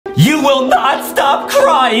You will not stop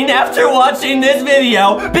crying after watching this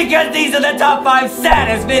video because these are the top 5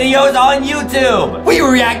 saddest videos on YouTube. We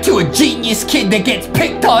react to a genius kid that gets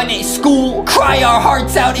picked on at school, cry our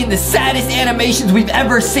hearts out in the saddest animations we've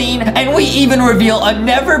ever seen, and we even reveal a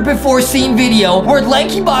never-before-seen video where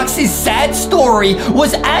LankyBox's sad story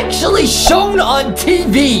was actually shown on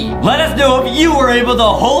TV. Let us know if you were able to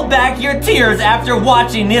hold back your tears after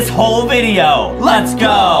watching this whole video. Let's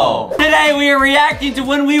go. Today we are reacting to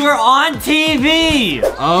when we were on TV.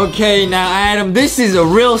 Okay, now Adam, this is a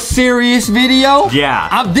real serious video.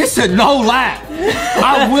 Yeah. This is no laugh.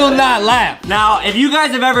 I will not laugh. Now, if you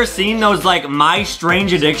guys have ever seen those like My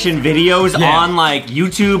Strange Addiction videos on like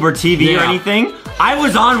YouTube or TV or anything, I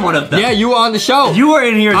was on one of them. Yeah, you were on the show. You were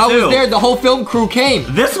in here too. I was there. The whole film crew came.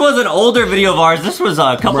 This was an older video of ours. This was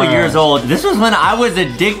a couple years old. This was when I was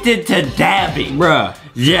addicted to dabbing. Bruh.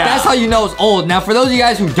 Yeah. That's how you know it's old. Now, for those of you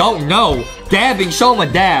guys who don't know, dabbing, show them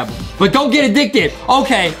a dab. But don't get addicted.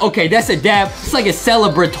 Okay, that's a dab. It's like a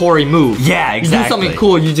celebratory move. Yeah, exactly. You do something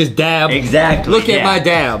cool, you just dab. Exactly. Look at my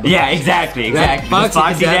dab. Yeah, exactly. Foxy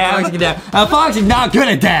Foxy dab. Foxy dab. Foxy's not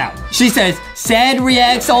gonna dab. She says, sad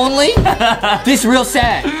reacts only. This real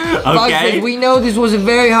sad. Foxy says, we know this was a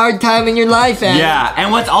very hard time in your life, Adam. Yeah,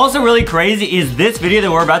 and what's also really crazy is this video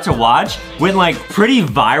that we're about to watch went like pretty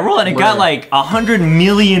viral and it got like 100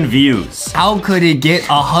 million views. How could it get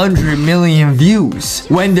 100 million views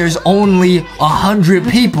when there's only 100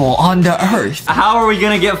 people on the earth? How are we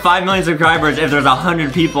gonna get 5 million subscribers if there's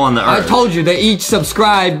 100 people on the earth? I told you, they each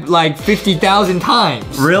subscribe like 50,000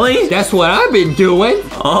 times. Really? That's what I've been doing.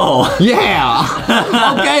 Oh. Yeah.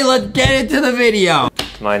 Okay, let's get into the video.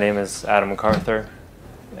 My name is Adam MacArthur,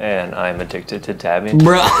 and I'm addicted to dabbing.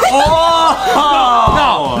 Bruh.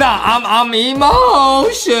 Oh! No, I'm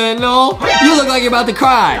emotional. You look like you're about to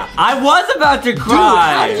cry. I was about to cry. Dude,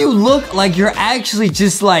 how do you look like you're actually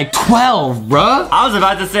just like 12, bruh? I was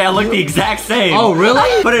about to say I look the exact same. Oh,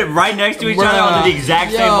 really? Put it right next to each other on the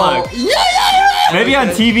exact same look. Yeah. Maybe on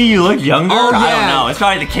TV you look younger. Oh, yeah. I don't know. It's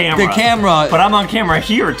probably the camera. The camera. But I'm on camera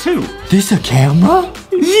here too. This a camera?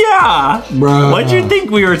 Yeah. Bruh. What'd you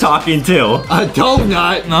think we were talking to? A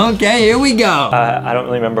donut. Okay, here we go. I don't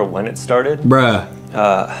really remember when it started. Bruh.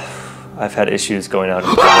 I've had issues going out.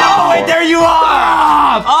 Oh, wait, there you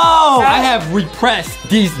are! Oh! I have repressed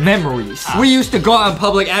these memories. We used to go out in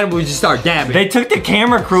public and we would just start dabbing. They took the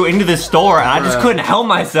camera crew into the store and I just couldn't help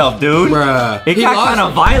myself, dude. Bruh. It got kind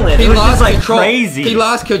of violent. It was just like crazy. He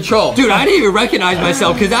lost control. Dude, I didn't even recognize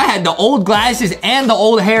myself because I had the old glasses and the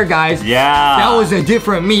old hair, guys. Yeah. That was a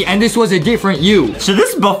different me and this was a different you. So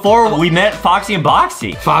this is before we met Foxy and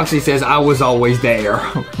Boxy. Foxy says I was always there.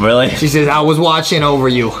 Really? She says I was watching over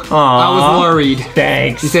you. Aww. I was worried.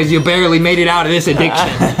 Thanks. She says you barely made it out of this addiction.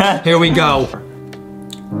 Here we go.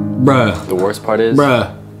 Bruh. The worst part is,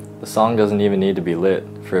 Bruh. the song doesn't even need to be lit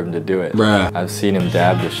for him to do it. Bruh. I've seen him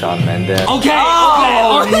dab to Shawn Mendes. Okay.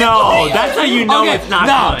 Oh, no. That's how you know it's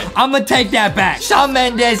not good. I'm gonna take that back. Shawn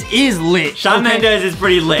Mendes is lit. Shawn Mendes is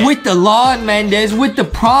pretty lit. With the Lawn Mendes, with the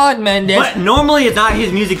Prawn Mendes. But normally it's not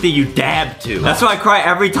his music that you dab to. That's why I cry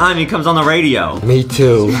every time he comes on the radio. Me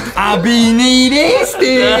too. I be needing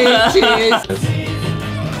stitches.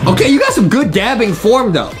 Okay, you got some good dabbing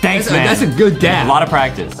form though. Thanks, man. That's a good dab. A lot of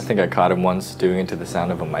practice. I think I caught him once doing it to the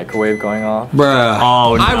sound of a microwave going off. Bruh.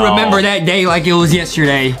 Oh, no. I remember that day like it was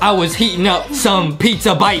yesterday. I was heating up some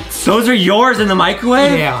pizza bites. Those are yours in the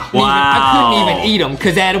microwave? Yeah. Wow. I couldn't even eat them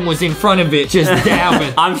because Adam was in front of it just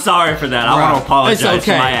dabbing. I'm sorry for that. I want to apologize It's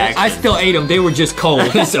okay. for my actions. I still ate them. They were just cold.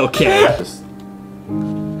 It's okay.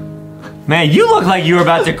 Man, you look like you were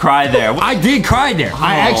about to cry there. I did cry there.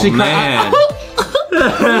 I actually cried.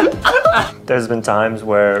 There's been times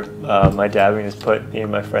where my dabbing has put me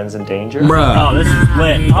and my friends in danger. Bruh. Oh, this is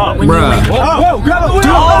lit. Oh, Bruh. Whoa, grab it.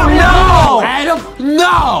 Oh, no! Adam,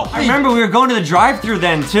 no! I remember we were going to the drive-thru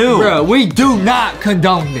then, too. Bruh, we do not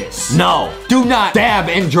condone this. No. Do not dab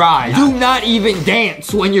and drive. Do not even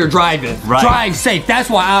dance when you're driving. Right. Drive safe. That's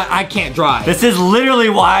why I can't drive. This is literally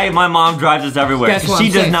why my mom drives us everywhere. That's what She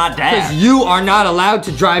I'm does saying. not dab. Because you are not allowed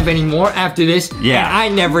to drive anymore after this. Yeah. And I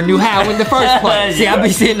never knew how in the first place. See, I'd be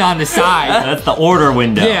sitting on the side. That's the order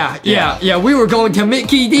window. Yeah. We were going to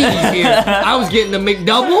Mickey D's here. I was getting the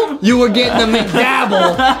McDouble. You were getting the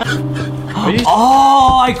McDabble.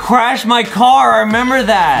 Oh, I crashed my car. I remember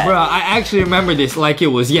that. Bro, I actually remember this like it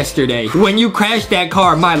was yesterday. When you crashed that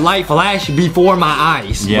car, my light flashed before my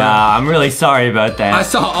eyes. Yeah, I'm really sorry about that. I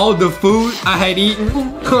saw all the food I had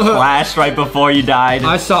eaten. Flashed right before you died.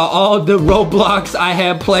 I saw all the Roblox I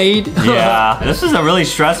had played. Yeah, this was a really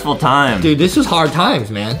stressful time. Dude, this was hard times,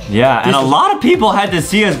 man. Yeah, and a lot of people had to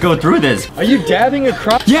see us go through this. Are you dabbing or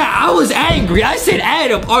crying? Yeah, I was angry. I said,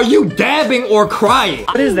 Adam, are you dabbing or crying?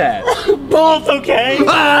 What is that? Both okay?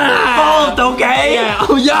 Both okay? Yeah.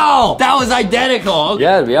 Oh, yo, that was identical.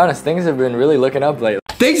 Yeah, to be honest, things have been really looking up lately.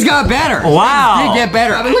 Things got better. Wow. Things did get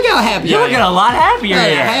better. I mean, look how happy You're I looking am. a lot happier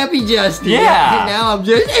Hey, here. happy Justin. Yeah. And now I'm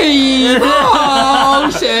just,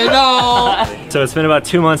 oh, shit, no. So it's been about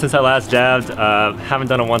 2 months since I last dabbed. Haven't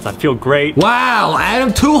done it once. I feel great. Wow,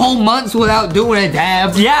 Adam, 2 whole months without doing a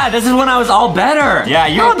dab. Yeah, this is when I was all better. Yeah,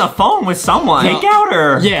 you're on the phone with someone. Takeout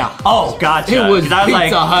or? Yeah. Oh, gotcha. It was 'Cause I was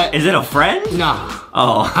Pizza like, Hut. is it a friend? Nah,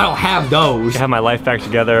 Oh. I don't have those. I have my life back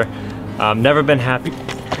together. Never been happier.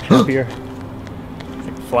 It's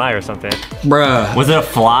like a fly or something. Bruh. Was it a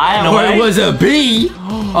fly? No Or way? it was a bee.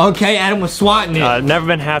 Okay, Adam was swatting it. Never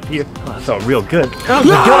been happier. Oh, that felt real good.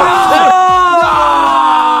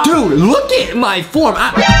 Dude, look at my form.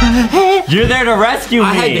 You're there to rescue me.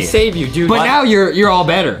 I had to save you, dude. But What? now you're all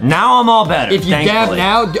better. Now I'm all better. If you dab thankfully.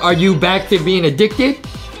 now, are you back to being addicted?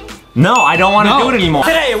 No, I don't want to No. do it anymore.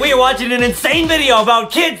 Today, we are watching an insane video about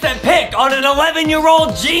kids that pick on an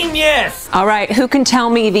 11-year-old genius. All right, who can tell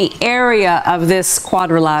me the area of this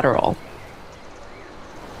quadrilateral?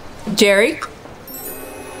 Jerry?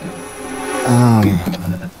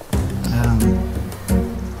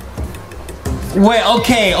 Wait,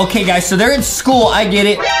 okay, guys. So they're in school. I get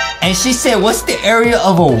it. And she said, "What's the area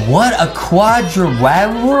of a what? A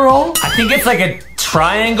quadrilateral? I think it's like a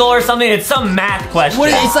triangle or something. It's some math question. What?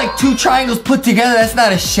 It's like 2 triangles put together. That's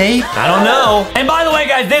not a shape." I don't know. And by the way,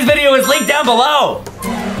 guys, this video is linked down below.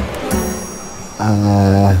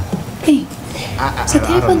 Hey, is that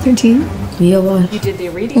the iPhone 13? Yeah, what? You did the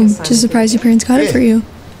reading Just surprised your parents got it for you.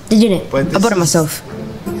 They didn't. I bought it myself.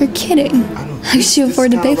 You're kidding. How could you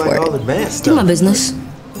afford to pay for it? It's my business.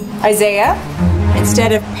 Isaiah,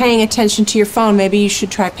 instead of paying attention to your phone, maybe you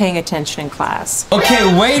should try paying attention in class.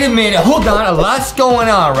 Okay, wait a minute. Hold on. A lot's going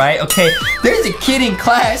on, right? Okay, there's a kid in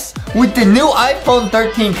class with the new iPhone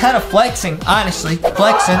 13, kind of flexing, honestly.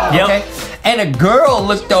 Flexing, Yep. okay? And a girl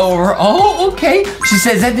looked over. Oh, okay. She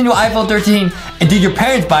said, "Is that the new iPhone 13? And did your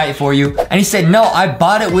parents buy it for you?" And he said, "No, I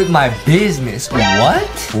bought it with my business."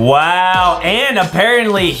 What? Wow. And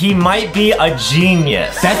apparently, he might be a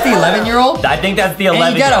genius. That's the 11-year-old? I think that's the And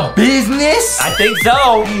 11-year-old. you got a business? I think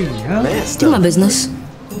so. It's my business.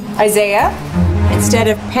 Isaiah, instead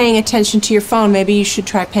of paying attention to your phone, maybe you should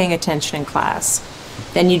try paying attention in class.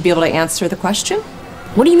 Then you'd be able to answer the question.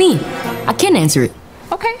 What do you mean? I can answer it.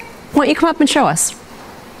 Okay. Why don't you come up and show us?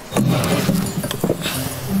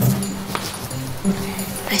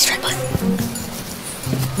 Nice try, bud.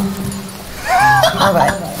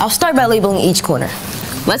 Alright, I'll start by labeling each corner.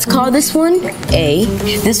 Let's call this one A,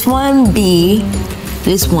 this one B,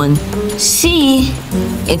 this one C,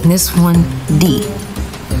 and this one D.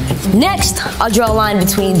 Next, I'll draw a line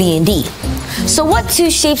between B and D. So what 2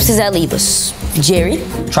 shapes does that leave us? Jerry?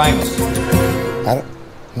 Triangles.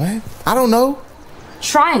 I don't know.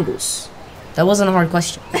 Triangles. That wasn't a hard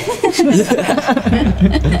question.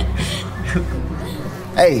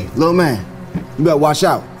 Hey, little man, you better watch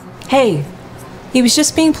out. Hey, he was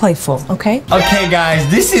just being playful, okay? Okay, guys,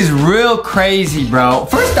 this is real crazy, bro.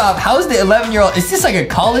 First off, how's the 11-year-old? Is this like a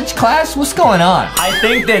college class? What's going on? I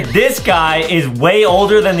think that this guy is way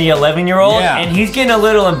older than the 11-year-old, Yeah. and he's getting a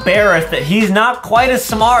little embarrassed that he's not quite as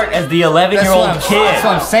smart as the 11-year-old kid. That's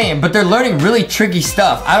what I'm saying. But they're learning really tricky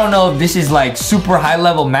stuff. I don't know if this is like super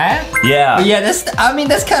high-level math. Yeah. But yeah, that's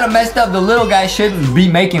kind of messed up. The little guy shouldn't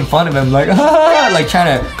be making fun of him, like, like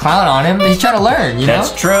trying to clown on him. He's trying to learn, you know?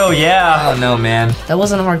 That's true, yeah. I don't know, man. That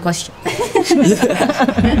wasn't a hard question.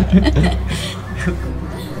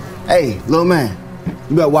 Hey, little man,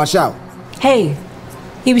 you better watch out. Hey,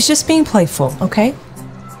 he was just being playful, okay?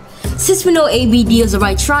 Since we know ABD is the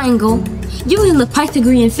right triangle, using the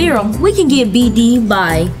Pythagorean theorem, we can get BD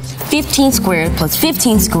by 15 squared plus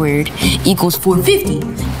 15 squared equals 450.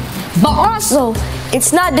 But also,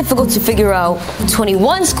 it's not difficult to figure out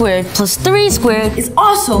 21 squared plus 3 squared is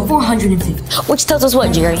also 450. Which tells us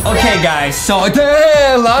what, Jerry? Okay, guys, so a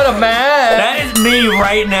lot of math. That is me me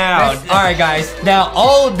right now. All right, guys. Now,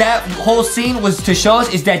 all that whole scene was to show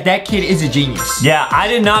us is that kid is a genius. Yeah, I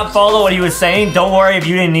did not follow what he was saying. Don't worry if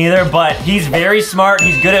you didn't either, but he's very smart.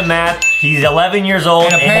 He's good at math. He's 11 years old.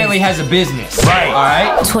 And apparently has a business. Right.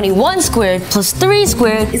 All right. 21 squared plus 3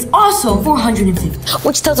 squared is also 450.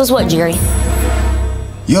 Which tells us what, Jerry?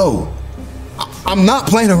 Yo, I'm not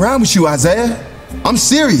playing around with you, Isaiah. I'm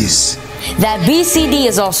serious. That BCD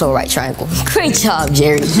is also a right triangle. Great job,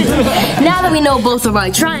 Jerry. Now that we know both are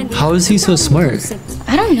right triangles. How is he so smart?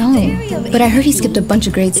 I don't know, but I heard he skipped a bunch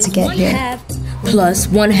of grades to get here. Plus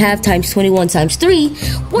 1/2 times 21 times 3,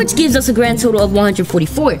 which gives us a grand total of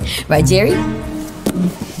 144. Right, Jerry?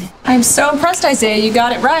 I'm so impressed, Isaiah. You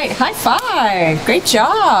got it right. High five. Great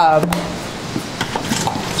job.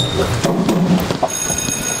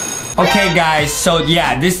 Okay, guys, so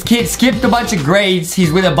yeah, this kid skipped a bunch of grades. He's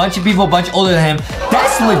with a bunch of people a bunch older than him.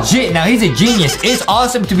 That's legit. Now, he's a genius. It's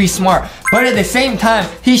awesome to be smart. But at the same time,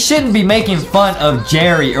 he shouldn't be making fun of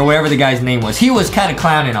Jerry or whatever the guy's name was. He was kind of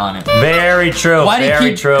clowning on him. Very true. Why did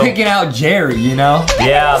he keep picking out Jerry, you know?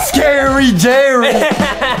 Yeah. Scary Jerry. I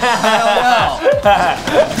don't know.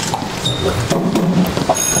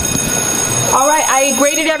 All right, I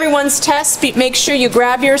graded everyone's test. Make sure you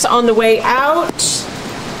grab yours on the way out.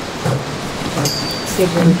 Did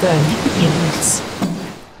really good. Yes.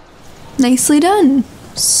 Nicely done.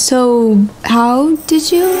 So, how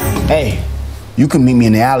did you? Hey, you can meet me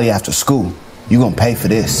in the alley after school. You gonna pay for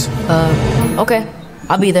this. Okay.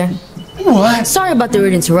 I'll be there. What? Sorry about the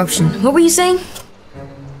rude interruption. What were you saying?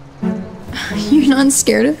 You're not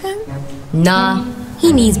scared of him? Nah,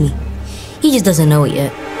 he needs me. He just doesn't know it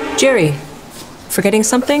yet. Jerry, forgetting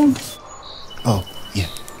something? Oh, yeah.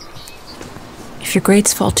 If your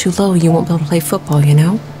grades fall too low, you won't be able to play football, you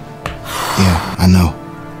know? Yeah, I know.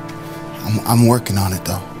 I'm working on it,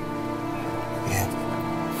 though. Yeah.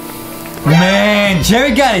 Man,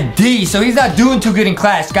 Jerry got a D, so he's not doing too good in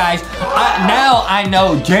class, guys. Now I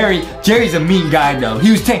know Jerry's a mean guy, though.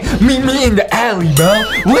 He was saying, meet me in the alley, bro.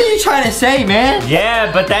 What are you trying to say, man?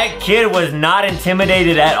 Yeah, but that kid was not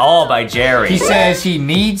intimidated at all by Jerry. He says he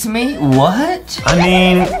needs me? What? I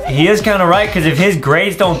mean, he is kind of right, because if his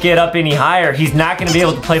grades don't get up any higher, he's not going to be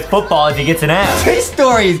able to play football if he gets an F. This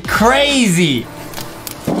story is crazy.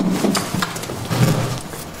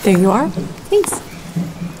 There you are. Thanks.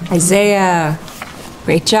 Isaiah,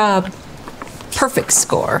 great job. Perfect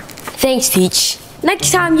score. Thanks, Peach. Next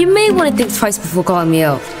time, you may want to think twice before calling me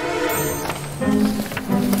out.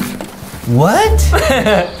 What?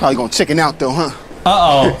 Probably gonna chicken out, though, huh?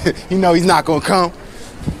 Uh-oh. You know he's not gonna come.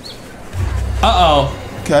 Uh-oh.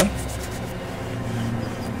 Okay.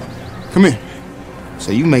 Come here.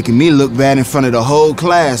 So you making me look bad in front of the whole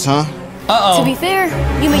class, huh? Uh-oh. To be fair,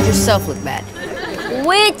 you made yourself look bad.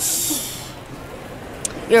 Which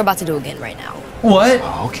you're about to do again right now. What?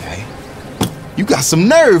 Oh, okay. You got some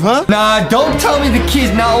nerve, huh? Nah, don't tell me the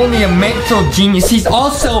kid's not only a mental genius, he's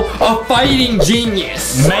also a fighting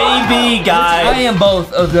genius. Maybe, guys. I am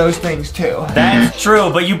both of those things, too. That's true,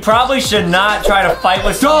 but you probably should not try to fight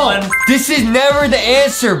with someone. This is never the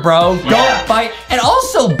answer, bro. Yeah. Don't fight. And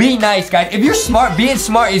also, be nice, guys. If you're smart, being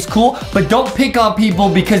smart is cool, but don't pick on people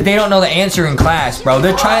because they don't know the answer in class, bro.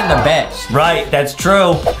 They're trying the best. Right, that's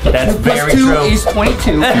true. That's very +2 true. is 22.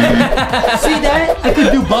 See that? I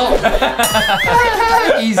could do both.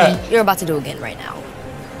 Easy. You're about to do again right now.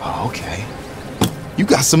 Oh, okay. You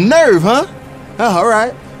got some nerve, huh? Oh, all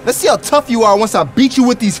right. Let's see how tough you are once I beat you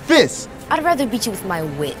with these fists. I'd rather beat you with my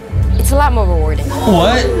wit. It's a lot more rewarding.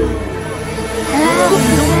 What?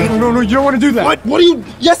 No, you don't want to do that. What do you...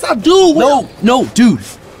 Yes, I do. No, dude.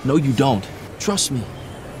 No, you don't. Trust me.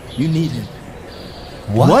 You need him.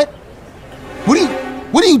 What?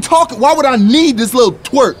 What are you talking... Why would I need this little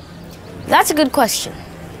twerp? That's a good question.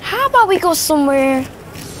 How about we go somewhere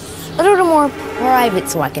a little more private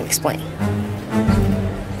so I can explain?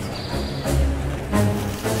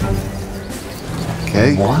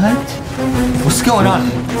 Okay. What? What's going on?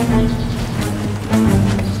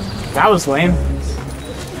 That was lame.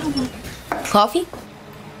 Coffee?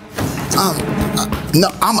 No,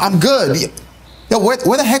 I'm good. Yo, where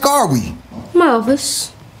the heck are we? My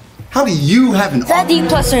office. How do you have an... That D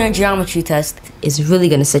plus on your geometry test is really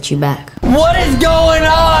gonna set you back. What is going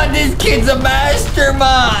on? This kid's a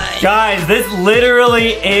mastermind. Guys, this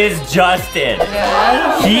literally is Justin.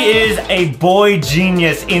 He is a boy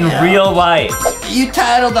genius in real life. You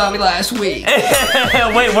tattled on me last week.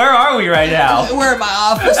 Wait, where are we right now? We're in my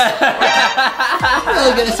office. I'm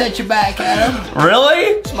really gonna set you back, Adam.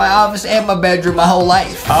 Really? It's my office and my bedroom my whole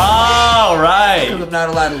life. Oh, right. Because I'm not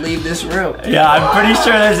allowed to leave this room. Yeah, I'm pretty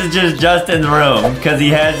sure this is just Justin's room because he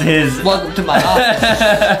has his. Welcome to my office.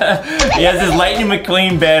 He has his Lightning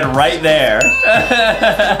McQueen bed right there.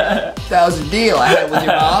 That was a deal I had with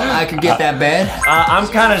your mom. I could get that bed. I'm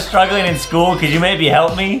kind of struggling in school. Could you maybe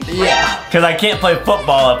help me? Yeah. Because I can't play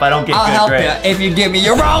football if I don't get I'll good help grades. you if you give me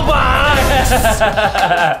your robot.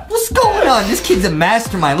 What's going on? This kid's a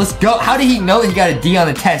mastermind. Let's go. How did he know he got a D on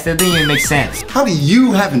the test? That didn't even make sense. How do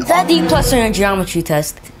you have an... That D+ on your geometry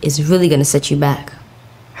test is really gonna set you back.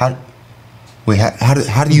 Wait,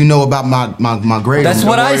 how do you know about my grade? That's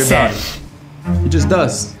what I said. He just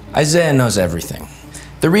does. Isaiah knows everything.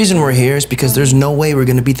 The reason we're here is because there's no way we're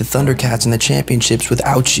gonna beat the Thundercats in the championships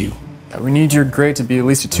without you. We need your grade to be at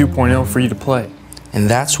least a 2.0 for you to play. And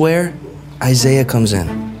that's where Isaiah comes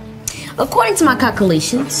in. According to my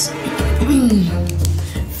calculations,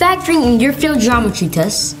 factoring in your failed geometry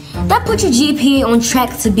tests, that puts your GPA on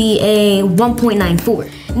track to be a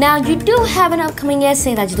 1.94. Now, you do have an upcoming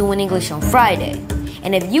essay that's due in English on Friday.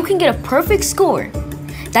 And if you can get a perfect score,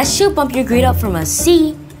 that should bump your grade up from a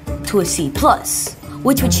C to a C+,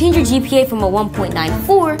 which would change your GPA from a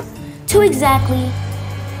 1.94 to exactly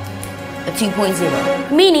a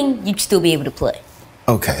 2.0, meaning you'd still be able to play.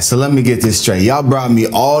 Okay, so let me get this straight. Y'all brought me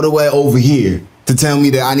all the way over here to tell me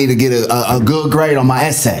that I need to get a good grade on my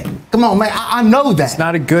essay. Come on, man, I know that. It's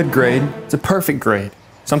not a good grade, it's a perfect grade.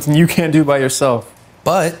 Something you can't do by yourself.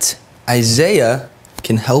 But Isaiah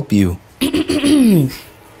can help you.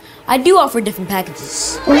 I do offer different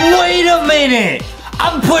packages. Wait a minute!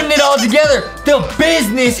 I'm putting it all together. The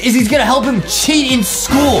business is he's gonna help him cheat in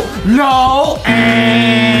school. No.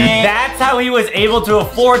 That's how he was able to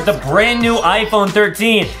afford the brand new iPhone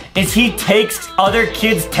 13, is he takes other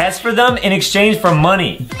kids' tests for them in exchange for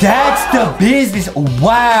money. That's the business.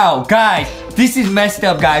 Wow, guys, this is messed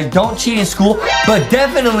up, guys. Don't cheat in school, but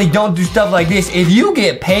definitely don't do stuff like this. If you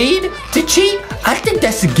get paid to cheat, I think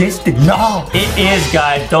that's against the law. It is,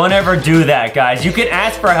 guys. Don't ever do that, guys. You can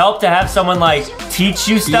ask for help to have someone like teach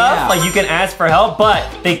you stuff. Yeah. Like you can ask for help, but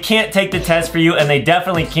they can't take the test for you and they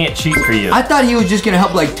definitely can't cheat for you. I thought he was just gonna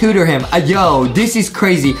help like tutor him. Yo, this is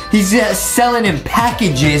crazy. He's selling him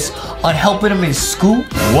packages on helping him in school.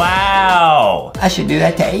 Wow. I should do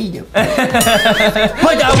that to Aiden.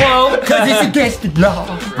 But I won't, because it's against the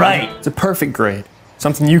law. Right. It's a perfect grade.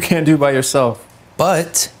 Something you can't do by yourself.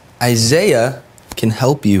 But Isaiah can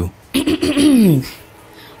help you.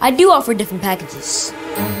 I do offer different packages.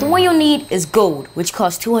 The one you'll need is gold, which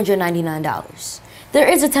costs $299. There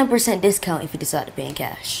is a 10% discount if you decide to pay in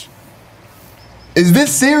cash. Is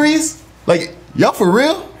this serious? Like, y'all for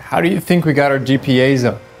real? How do you think we got our GPAs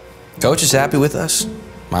up? Coach is happy with us.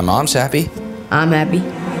 My mom's happy. I'm happy.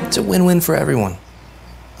 It's a win-win for everyone.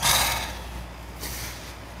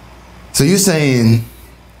 So you're saying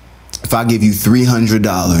if I give you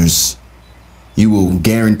 $300, you will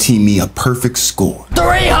guarantee me a perfect score?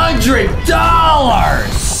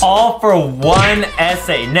 $300! All for one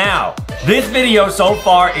essay. Now, this video so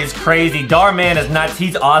far is crazy. Darman is nuts.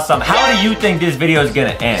 He's awesome. How do you think this video is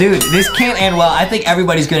gonna end? Dude, this can't end well. I think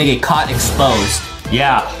everybody's gonna get caught and exposed.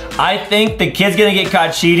 Yeah, I think the kid's gonna get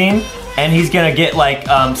caught cheating and he's gonna get like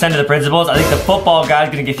sent to the principals. I think the football guy's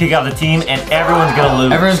gonna get kicked out of the team and everyone's gonna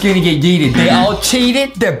lose. Everyone's gonna get yeeted. They all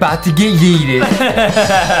cheated, they're about to get yeeted.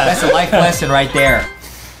 That's a life lesson right there.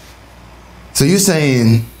 So you're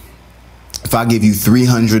saying if I give you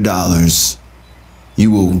 $300,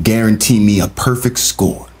 you will guarantee me a perfect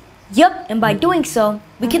score? Yep, and by doing so,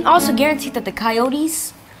 we can also guarantee that the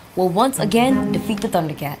Coyotes will once again defeat the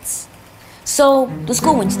Thundercats. So, the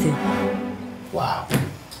school wins too. Wow.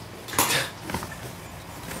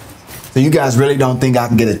 So you guys really don't think I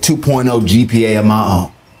can get a 2.0 GPA of my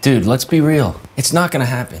own? Dude, let's be real. It's not gonna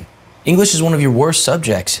happen. English is one of your worst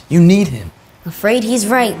subjects. You need him. Afraid he's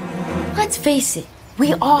right. Let's face it,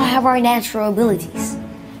 we all have our natural abilities.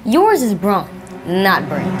 Yours is brawn, not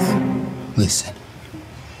brains. Listen,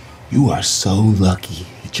 you are so lucky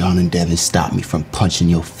that John and Devin stopped me from punching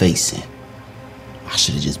your face in. I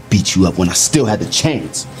should have just beat you up when I still had the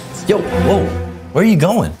chance. Yo, whoa, where are you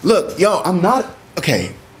going? Look, yo, I'm not,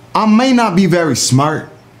 okay, I may not be very smart.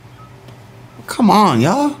 Come on,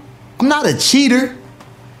 y'all. I'm not a cheater.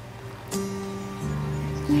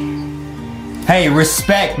 Hey,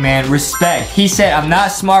 respect, man, respect. He said, I'm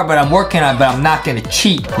not smart, but I'm working on it, but I'm not gonna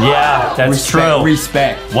cheat. Yeah, that's true.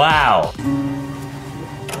 Respect. Wow.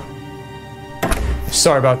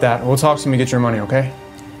 Sorry about that. We'll talk to you when we get your money, okay?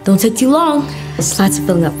 Don't take too long. Slots are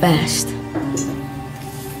filling up fast.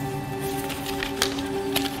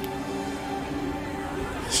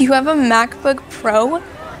 You have a MacBook Pro?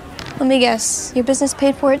 Let me guess, your business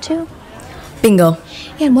paid for it too? Bingo.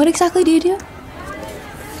 And what exactly do you do?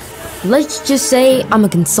 Let's just say I'm a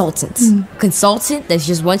consultant. Consultant that's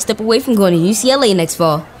just one step away from going to UCLA next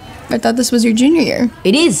fall. I thought this was your junior year.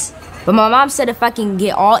 It is. But my mom said if I can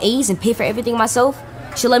get all A's and pay for everything myself,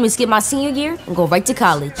 she'll let me skip my senior year and go right to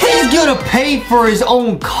college. He's gonna pay for his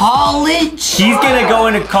own college? She's gonna go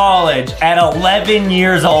into college at 11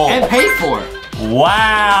 years old. And pay for it.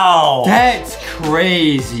 Wow. That's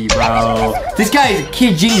crazy, bro. This guy is a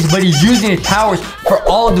kid genius, but he's using his powers for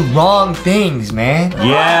all the wrong things, man.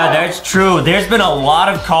 Yeah, that's true. There's been a lot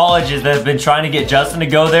of colleges that have been trying to get Justin to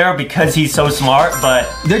go there because he's so smart, but...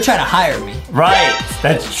 They're trying to hire me. Right,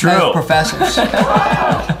 that's true. As professors.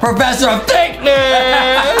 Professor of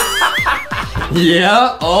thickness!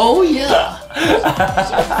 Yeah, oh yeah.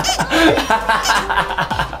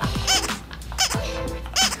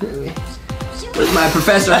 Where's my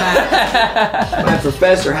professor hat? My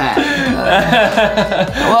professor hat.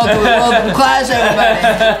 Welcome to class, everybody.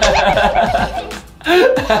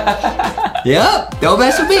 Yep, don't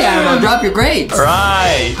mess with me, Adam. I'll drop your grades.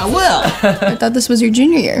 Right. I will. I thought this was your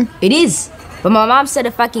junior year. It is. But my mom said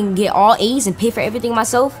if I can get all A's and pay for everything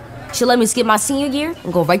myself, she'll let me skip my senior year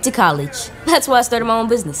and go right to college. That's why I started my own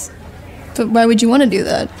business. But why would you want to do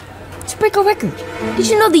that? To break a record. Did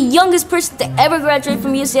you know the youngest person to ever graduate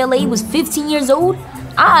from UCLA was 15 years old?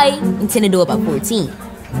 I intend to do it by 14.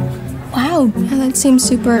 Wow, yeah, that seems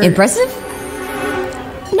super... Impressive?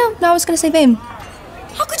 No, I was gonna say vain.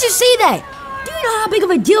 How could you say that? Do you know how big of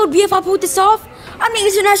a deal it would be if I pulled this off? I'd make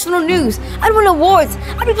international news. I'd win awards.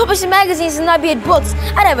 I'd be published in magazines and I'd be in books.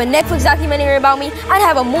 I'd have a Netflix documentary about me. I'd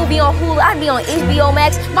have a movie on Hulu. I'd be on HBO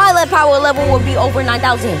Max. My lead power level would be over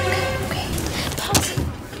 9,000.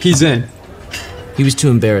 He's in. He was too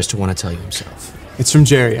embarrassed to want to tell you himself. It's from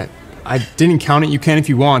Jerry. I didn't count it. You can if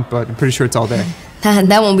you want, but I'm pretty sure it's all there.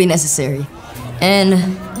 That won't be necessary. And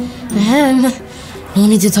no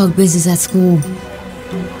need to talk business at school.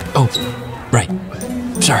 Oh, right.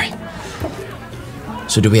 Sorry.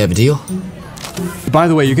 So do we have a deal? By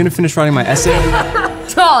the way, you're gonna finish writing my essay?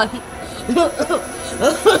 John!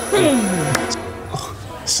 Oh,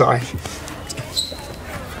 sorry.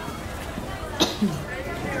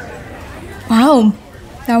 Wow,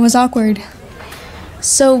 that was awkward.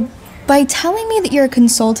 So, by telling me that you're a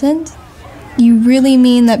consultant, you really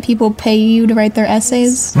mean that people pay you to write their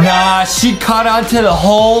essays? Nah, she caught on to the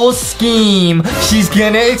whole scheme. She's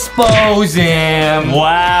gonna expose him.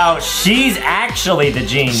 Wow, she's actually the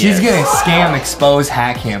genius. She's gonna scam, expose,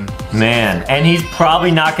 hack him. Man, and he's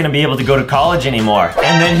probably not gonna be able to go to college anymore.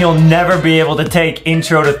 And then he'll never be able to take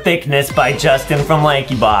Intro to Thickness by Justin from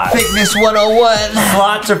LankyBox. Thickness 101.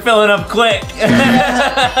 Slots are filling up quick. For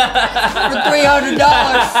 $300,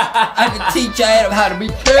 I can teach Adam how to be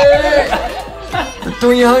thick. For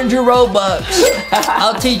 300 Robux.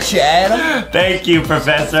 I'll teach you, Adam. Thank you,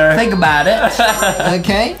 Professor. Think about it.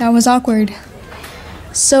 Okay? That was awkward.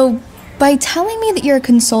 So, by telling me that you're a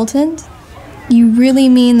consultant, you really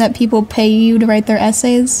mean that people pay you to write their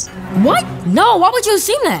essays? What? No, why would you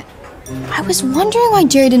assume that? I was wondering why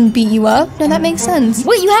Jerry didn't beat you up. No, that makes sense.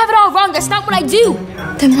 Wait, you have it all wrong. That's not what I do.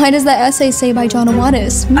 Then why does that essay say by John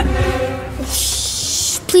Awadis?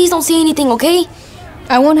 Shh, please don't say anything, okay?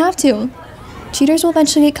 I won't have to. Cheaters will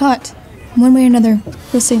eventually get caught. One way or another.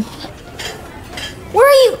 You'll see. Where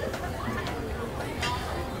are you?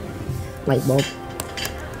 Light bulb.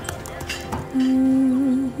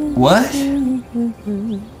 What?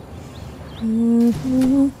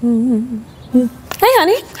 Hey,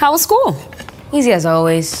 honey. How was school? Easy as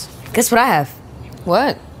always. Guess what I have?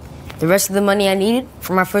 What? The rest of the money I needed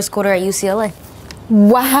for my first quarter at UCLA.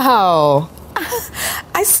 Wow.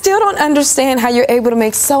 I still don't understand how you're able to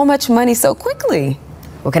make so much money so quickly.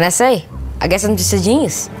 What can I say? I guess I'm just a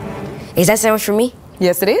genius. Is that sandwich for me?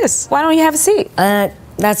 Yes, it is. Why don't you have a seat?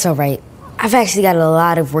 That's all right. I've actually got a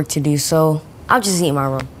lot of work to do, so I'll just eat in my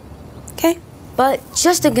room. Okay. But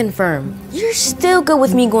just to confirm, you're still good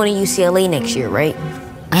with me going to UCLA next year, right?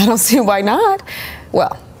 I don't see why not.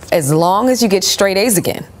 Well, as long as you get straight A's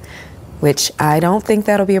again, which I don't think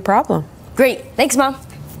that'll be a problem. Great. Thanks, Mom.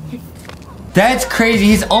 That's crazy.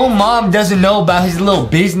 His own mom doesn't know about his little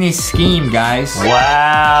business scheme, guys.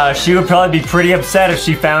 Wow, she would probably be pretty upset if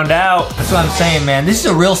she found out. That's what I'm saying, man. This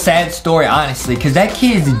is a real sad story, honestly, because that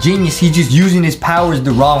kid is a genius. He's just using his powers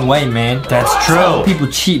the wrong way, man. That's true. That's how people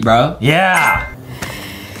cheat, bro. Yeah.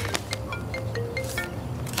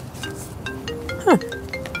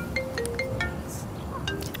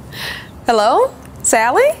 Hello?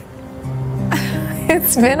 Sally?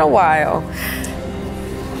 It's been a while.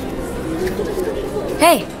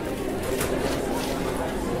 Hey.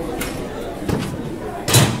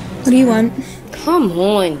 What do you want? Come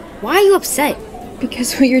on. Why are you upset?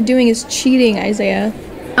 Because what you're doing is cheating, Isaiah.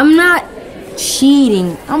 I'm not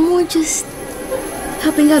cheating. I'm more just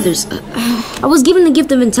helping others. I was given the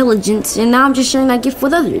gift of intelligence, and now I'm just sharing that gift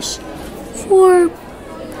with others. For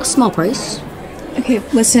a small price. Okay,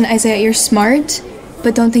 listen, Isaiah, you're smart,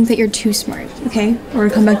 but don't think that you're too smart, okay? Or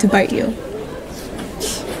it'll come back to bite you.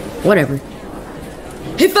 Whatever.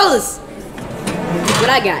 Hey, fellas! Look what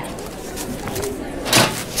I got.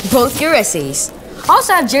 Both your essays. I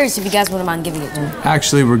also have Jerry's if you guys wouldn't mind giving it to him.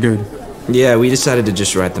 Actually, we're good. Yeah, we decided to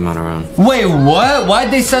just write them on our own. Wait, what?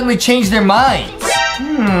 Why'd they suddenly change their minds?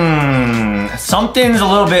 Something's a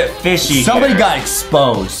little bit fishy. Somebody here. got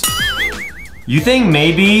exposed. You think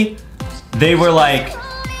maybe they were like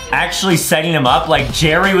actually setting him up? Like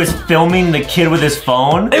Jerry was filming the kid with his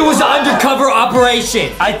phone? It was an undercover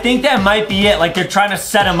operation. I think that might be it. Like they're trying to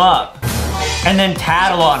set him up and then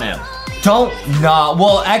tattle on him.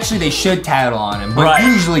 Well, actually they should tattle on him, but Right.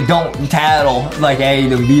 usually don't tattle. Like, hey,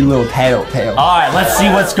 to be a little tail. All right, let's see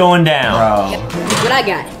what's going down. Bro. Look what I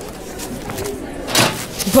got.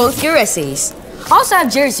 Both your essays. I also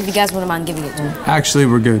have Jerry's if you guys wouldn't mind giving it to him. Actually,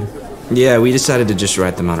 we're good. Yeah, we decided to just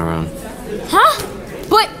write them on our own. Huh?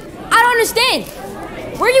 But I don't understand.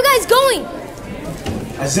 Where are you guys going?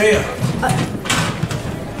 Isaiah.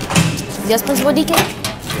 Yes, Principal DK?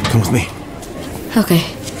 Come with me. Okay.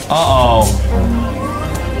 Uh-oh.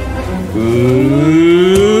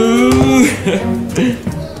 Ooh.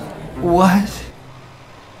 What?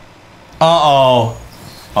 Uh-oh.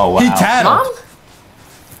 Oh, wow. He tattled.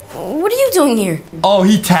 Mom? What are you doing here? Oh,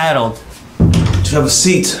 he tattled. Just have a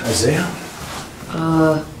seat, Isaiah.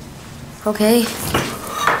 Okay.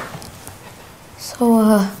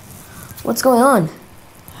 So, what's going on?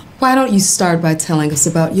 Why don't you start by telling us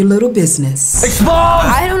about your little business? Exposed!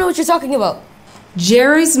 I don't know what you're talking about.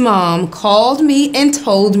 Jerry's mom called me and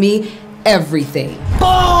told me everything.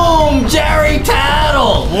 Boom! Jerry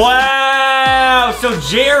tattled! Wow! So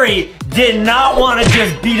Jerry did not want to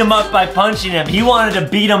just beat him up by punching him. He wanted to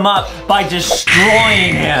beat him up by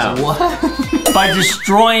destroying him. What? By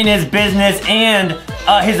destroying his business and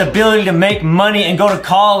his ability to make money and go to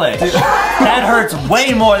college. That hurts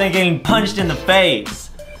way more than getting punched in the face.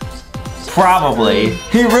 Probably.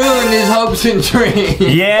 He ruined his hopes and dreams.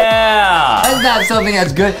 Yeah. That's not something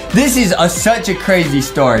that's good. This is such a crazy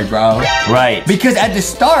story, bro. Right. Because at the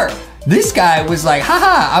start, this guy was like,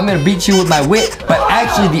 haha, I'm gonna beat you with my wit. But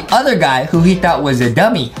actually the other guy, who he thought was a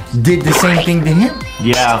dummy, did the same thing to him.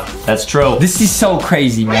 Yeah, that's true. This is so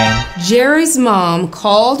crazy, man. Jerry's mom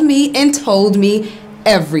called me and told me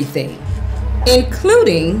everything,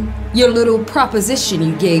 including your little proposition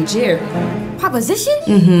you gave Jerry. Proposition?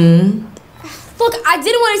 Mm-hmm. Look, I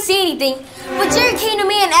didn't want to say anything, but Jerry came to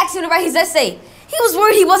me and asked him to write his essay. He was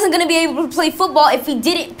worried he wasn't going to be able to play football if he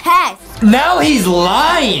didn't pass. Now he's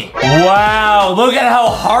lying. Wow, look at how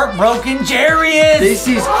heartbroken Jerry is. This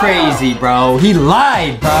is crazy, bro. He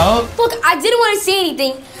lied, bro. Look, I didn't want to say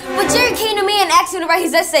anything, but Jerry came to me and asked him to write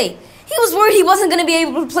his essay. He was worried he wasn't going to be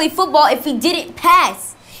able to play football if he didn't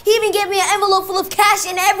pass. He even gave me an envelope full of cash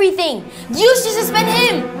and everything. You should suspend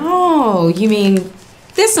him. Oh, you mean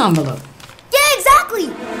this envelope? Yeah,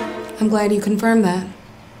 exactly. I'm glad you confirmed that.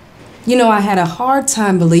 You know, I had a hard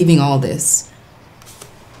time believing all this.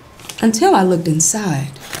 Until I looked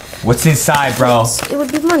inside. What's inside, bro? It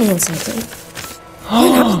would be money inside, right?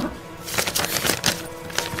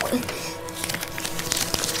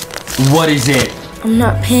 What is it? I'm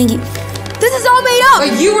not paying you. This is all made up.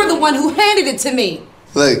 But you were the one who handed it to me.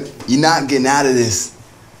 Look, you're not getting out of this.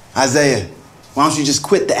 Isaiah, why don't you just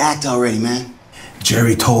quit the act already, man?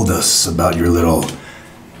 Jerry told us about your little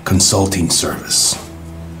consulting service.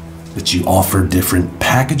 That you offer different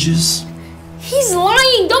packages. He's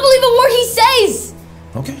lying. Don't believe a word he says.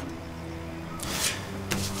 Okay.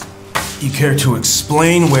 You care to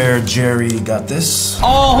explain where Jerry got this?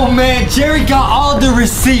 Oh man, Jerry got all the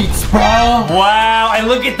receipts, bro. Wow, and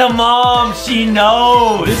look at the mom. She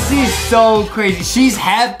knows. This is so crazy. She's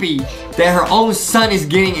happy that her own son is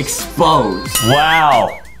getting exposed.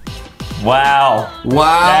 Wow. Wow.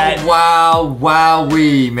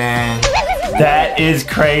 Wowee, man. That is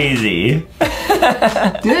crazy. Do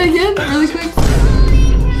it again, really quick.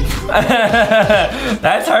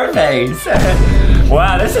 That's her face.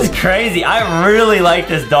 Wow, this is crazy. I really like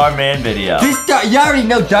this Darman video. You already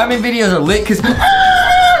know Darman videos are lit because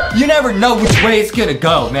you never know which way it's gonna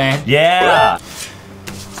go, man. Yeah.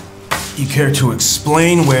 You care to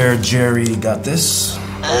explain where Jerry got this?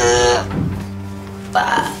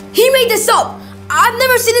 He made this up. I've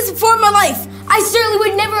never seen this before in my life. I certainly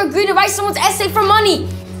would never agree to write someone's essay for money.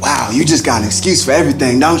 Wow, you just got an excuse for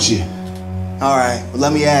everything, don't you? All right, well,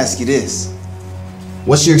 let me ask you this.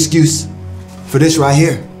 What's your excuse for this right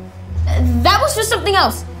here? That was for something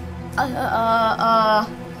else.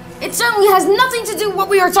 It certainly has nothing to do with what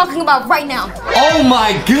we are talking about right now. Oh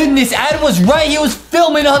my goodness, Adam was right. He was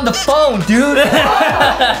filming on the phone, dude.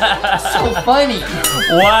 So funny.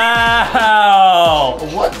 Wow.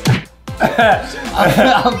 What?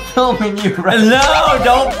 I'm filming you right No, now.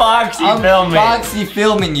 don't Foxy film me. Foxy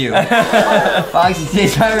filming you. Foxy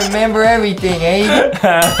says, I remember everything, Abe.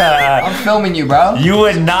 I'm filming you, bro. You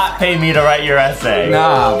would not pay me to write your essay.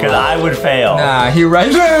 Nah, because I would fail. Nah, he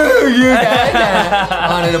writes on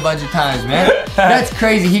it a bunch of times, man. That's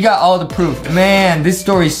crazy. He got all the proof. Man, this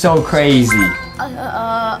story's so crazy.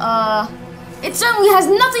 It certainly has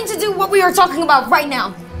nothing to do with what we are talking about right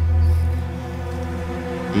now.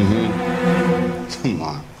 Come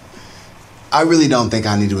on. I really don't think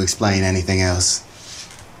I need to explain anything else.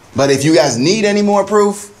 But if you guys need any more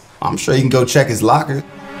proof, I'm sure you can go check his locker.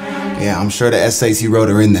 Yeah, I'm sure the essays he wrote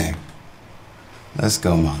are in there. Let's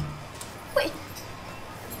go, Mom. Wait.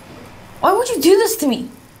 Why would you do this to me?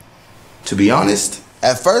 To be honest,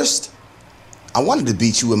 at first, I wanted to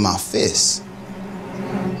beat you with my fists.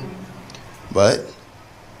 But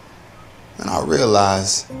then I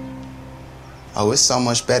realized, oh, it's so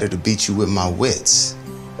much better to beat you with my wits.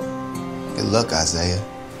 Good luck, Isaiah.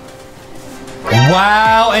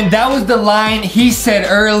 Wow, and that was the line he said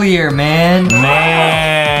earlier, man.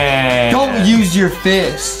 Man. Don't use your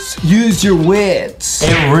fists, use your wits.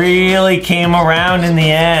 It really came around in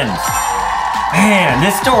the end. Man,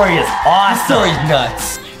 this story is awesome. This story's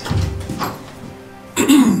nuts.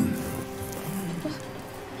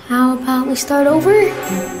 How about we start over?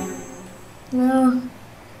 No.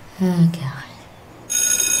 Oh, God.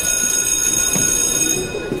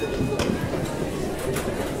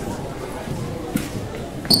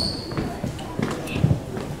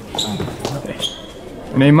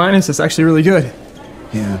 An A- is actually really good.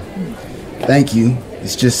 Yeah. Thank you.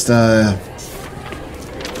 It's just,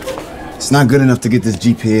 it's not good enough to get this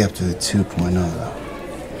GPA up to the 2.0.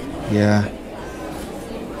 Yeah.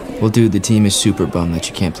 Well, dude, the team is super bummed that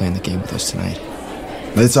you can't play in the game with us tonight.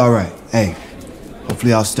 But it's all right. Hey,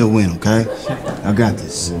 hopefully I'll still win, okay? I got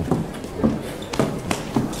this.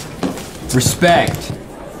 Respect.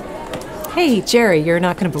 Hey, Jerry, you're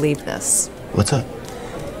not gonna believe this. What's up?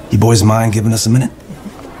 You boys mind giving us a minute?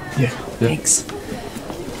 Yeah. Thanks.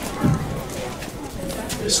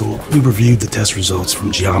 So we reviewed the test results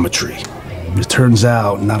from geometry. It turns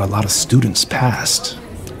out not a lot of students passed.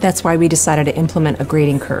 That's why we decided to implement a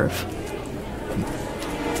grading curve.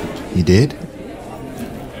 You did?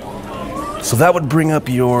 So that would bring up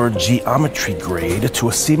your geometry grade to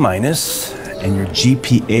a C- and your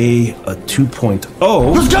GPA a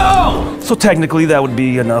 2.0. Let's go! So technically that would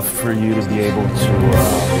be enough for you to be able to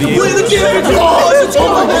Win the game!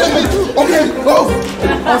 Okay,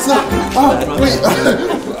 wait,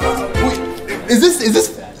 is this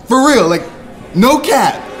for real? Like, no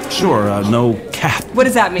cap? Sure, no cap. What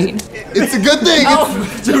does that mean? It's a good thing.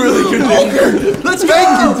 It's a really good thing. Okay, let's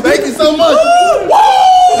thank you so much.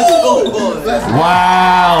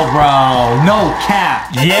 Wow, bro. No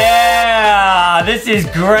cap. Yeah, this is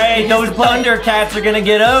great. Those Thundercats are gonna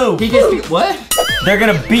get oof. He gets what? They're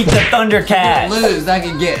gonna beat the Thundercats. Lose, I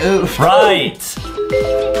can get oof. Right.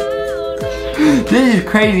 This is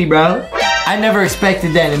crazy, bro. I never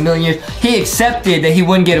expected that in a million years. He accepted that he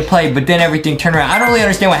wouldn't get a play, but then everything turned around. I don't really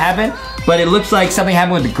understand what happened, but it looks like something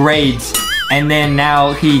happened with the grades, and then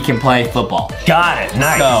now he can play football. Got it.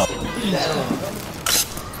 Nice. So.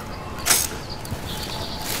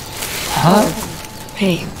 Huh?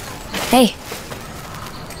 Hey. Hey.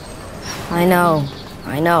 I know.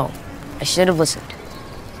 I should have listened.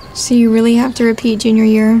 So you really have to repeat junior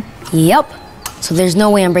year? Yep. So there's no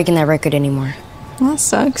way I'm breaking that record anymore. Well, that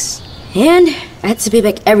sucks. And I had to pay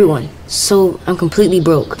back everyone, so I'm completely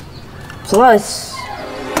broke. Plus,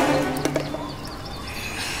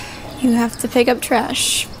 You have to pick up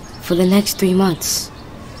trash. For the next 3 months.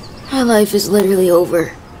 My life is literally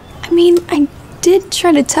over. I mean, I did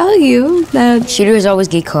try to tell you that... Cheaters always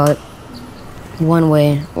get caught. One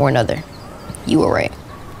way or another. You were right.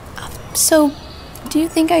 So, do you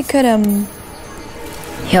think I could,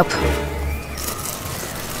 Yep.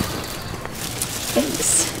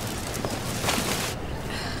 Thanks.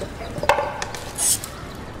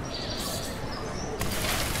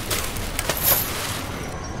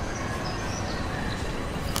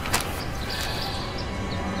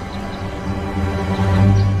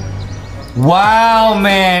 Wow,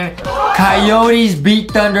 man. Coyotes beat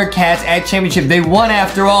Thundercats at championship. They won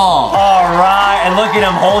after all. All right, and look at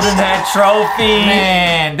him holding that trophy.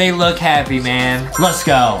 Man, they look happy, man. Let's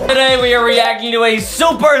go. Today we are reacting to a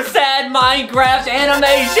super sad Minecraft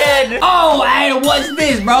animation. Oh, and what's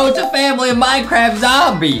this, bro? It's a family of Minecraft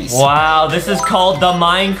zombies. Wow, this is called the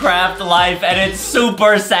Minecraft life, and it's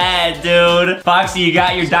super sad, dude. Foxy, you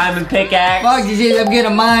got your diamond pickaxe? Foxy says I'm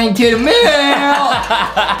gonna mine to the milk.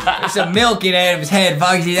 There's some milk in Adam's head,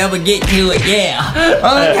 Foxy. I'm gonna get to it, yeah.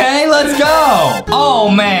 Okay, let's go.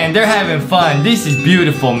 Oh, man, they're having fun. This is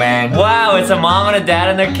beautiful, man. Wow, it's a mom and a dad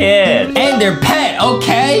and their kid. And their pet,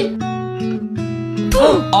 okay.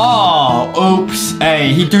 Oh, oops.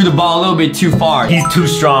 Hey, he threw the ball a little bit too far. He's too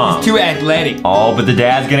strong. He's too athletic. Oh, but the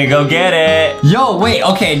dad's gonna go get it. Yo, wait,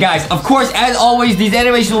 okay, guys. Of course, as always, these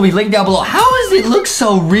animations will be linked down below. How does it look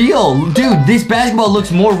so real? Dude, this basketball looks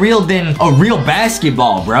more real than a real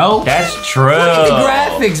basketball, bro. That's true. Look at the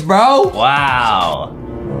graphics, bro. Wow.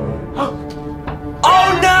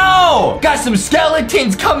 Oh no! Got some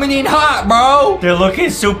skeletons coming in hot, bro. They're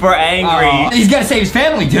looking super angry. He's gotta save his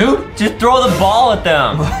family, dude. Just throw the ball at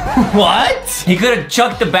them. What? He could have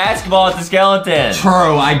chucked the basketball at the skeleton.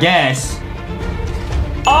 True, I guess.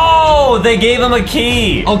 Oh, they gave him a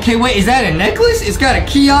key. Okay, wait, is that a necklace? It's got a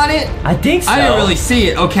key on it? I think so. I didn't really see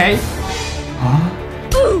it, okay.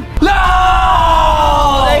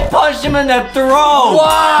 No! They punched him in the throat.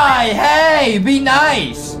 Why? Hey, be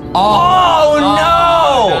nice. Oh,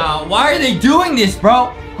 no! Why are they doing this,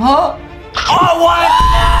 bro? Huh? Oh, what?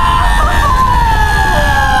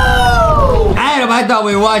 No! Adam, I thought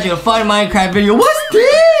we were watching a fun Minecraft video. What's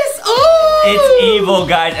this? Oh! It's evil,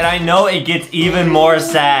 guys, and I know it gets even more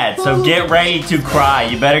sad. So get ready to cry.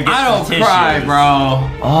 You better get some tissues. I don't cry, bro.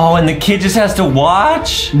 Oh, and the kid just has to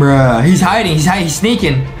watch? Bruh, he's hiding. He's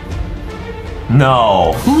sneaking.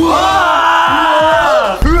 No.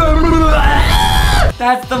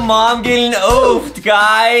 That's the mom getting oofed,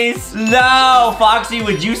 guys. No, Foxy,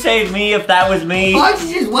 would you save me if that was me?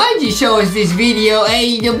 Foxy says, why'd you show us this video,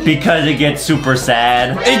 Because it gets super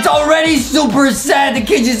sad. It's already super sad. The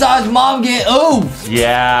kid just saw his mom get oofed.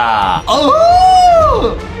 Yeah.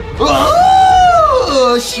 Oh!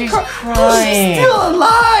 Oh! She's crying. She's still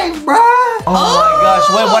alive, bruh. Oh my gosh,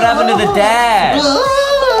 wait, what happened to the dad?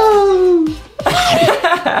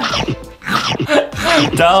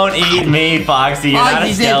 Don't eat me, Foxy. You're not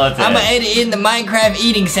a skeleton. I'm gonna edit in the Minecraft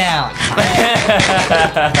eating sound.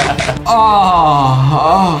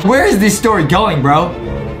 Oh, where is this story going, bro?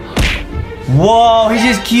 Whoa, he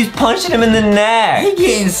just keeps punching him in the neck. He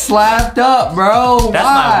getting slapped up, bro. That's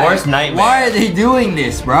my worst nightmare. Why are they doing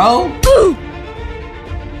this, bro?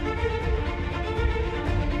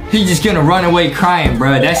 He's just gonna run away crying,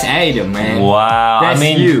 bro. That's Adam, man. Wow. That's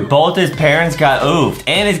you. Both his parents got oofed.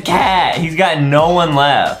 And his cat. He's got no one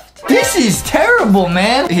left. This is terrible,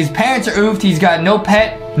 man. His parents are oofed. He's got no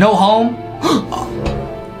pet, no home.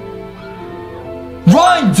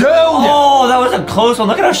 Run, dude! Oh, that was a close one.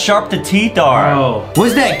 Look at how sharp the teeth are. Oh.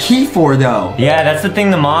 What's that key for, though? Yeah, that's the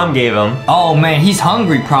thing the mom gave him. Oh, man, he's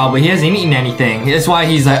hungry, probably. He hasn't eaten anything. That's why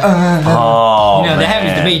he's like, Oh, you know, that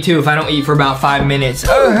happens to me, too, if I don't eat for about 5 minutes. You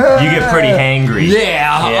get pretty hangry.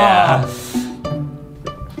 Yeah.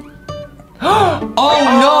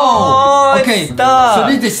 Oh, no! Okay, so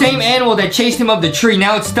this is the same animal that chased him up the tree.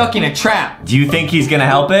 Now it's stuck in a trap. Do you think he's gonna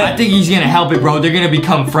help it? I think he's gonna help it, bro. They're gonna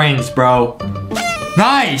become friends, bro.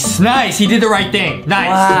 Nice, nice. He did the right thing. Nice.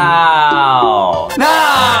 Wow. Nice.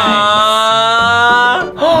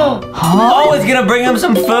 Oh, it's gonna bring him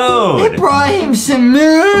some food. It brought him some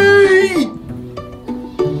meat.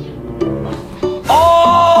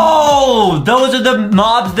 Oh, those are the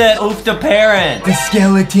mobs that oofed the parent. The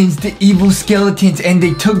skeletons, the evil skeletons, and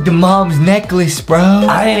they took the mom's necklace, bro.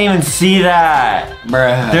 I didn't even see that.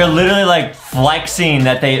 Bruh. They're literally like flexing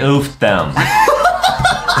that they oofed them.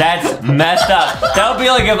 That's messed up. That would be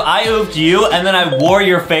like if I oofed you and then I wore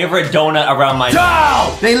your favorite donut around my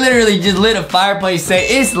neck. They literally just lit a fireplace, say,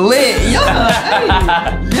 it's lit.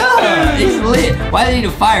 Yeah, hey, yeah, it's lit. Why do they need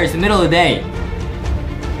a fire? It's the middle of the day.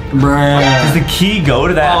 Bruh. Does the key go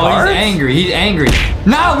to that heart? He's angry. He's angry.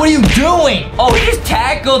 Nah, what are you doing? Oh, he just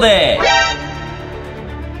tackled it.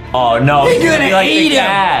 Oh, no. He's gonna like eat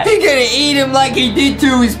him. He's gonna eat him like he did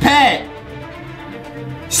to his pet.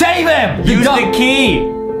 Save him. Use the key.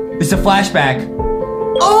 It's a flashback.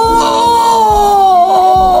 Oh!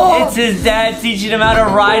 It's his dad teaching him how to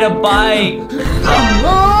ride a bike.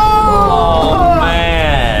 Oh,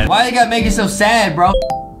 man. Why they gotta make it so sad, bro?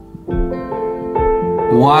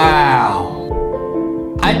 Wow.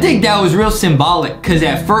 I think that was real symbolic, because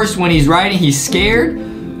at first when he's riding, he's scared,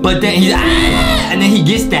 but then he's and then he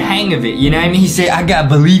gets the hang of it. You know what I mean? He said, I gotta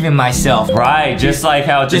believe in myself. Right, just like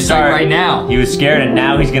how just like right now. He was scared and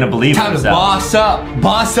now he's gonna believe in himself. Time to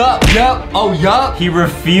boss up. Yup. Oh, yup. He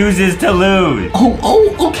refuses to lose.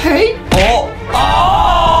 Oh, okay. Oh.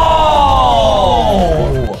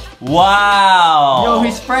 Wow. Yo,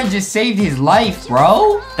 his friend just saved his life,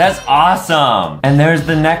 bro. That's awesome. And there's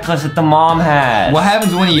the necklace that the mom had. What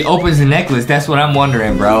happens when he opens the necklace? That's what I'm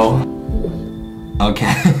wondering, bro.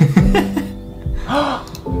 Okay.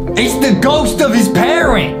 It's the ghost of his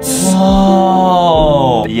parents.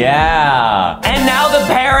 Whoa. Yeah. And now the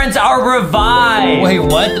parents are revived. Wait,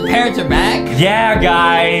 what? The parents are back? Yeah,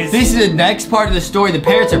 guys. This is the next part of the story. The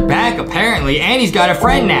parents are back, apparently, and he's got a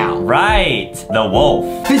friend now. Right. The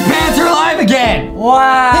wolf. His parents are alive again.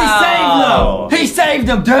 Wow. He saved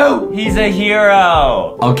them, dude. He's a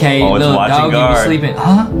hero. Okay, oh, little doggy was guard. sleeping.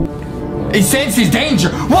 Huh? He senses danger.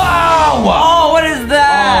 Wow! Oh, what is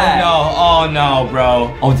that? Oh no, bro.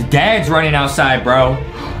 Oh, the dad's running outside, bro.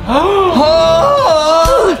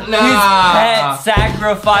 His pets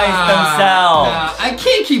sacrificed themselves. I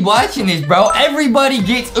can't keep watching this, bro. Everybody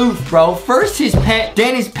gets oofed, bro. First his pet,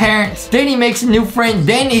 then his parents, then he makes a new friend,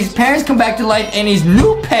 then his parents come back to life, and his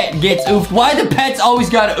new pet gets oofed. Why the pets always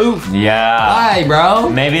gotta oof? Yeah. Why, bro?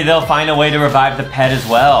 Maybe they'll find a way to revive the pet as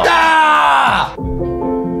well. Ah!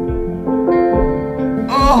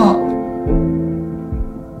 Oh.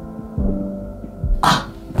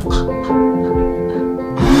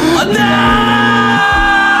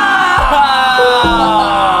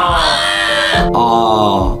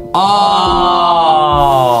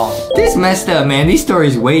 This messed up, man. These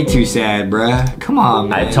stories way too sad, bruh. Come on,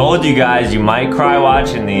 man. I told you guys, you might cry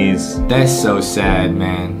watching these. That's so sad,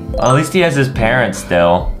 man. Well, at least he has his parents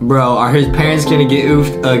still. Bro, are his parents gonna get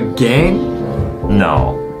oofed again?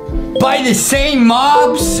 No. By the same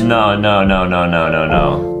mobs? No. No!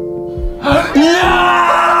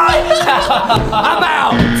 I'm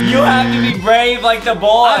out! You have to be brave like the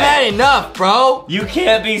boy. I've had enough, bro. You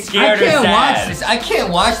can't be scared or sad. Watch this. I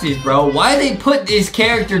can't watch this, bro. Why they put this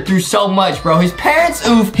character through so much, bro? His parents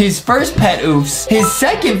oof, his first pet oofs, his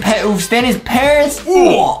second pet oofs, then his parents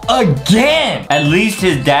oof again. At least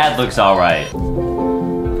his dad looks alright.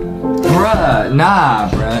 Bruh, nah.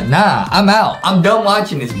 I'm out. I'm done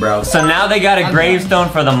watching this, bro. So now they got a gravestone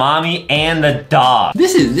for the mommy and the dog.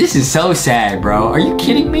 This is so sad, bro. Are you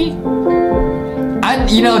kidding me?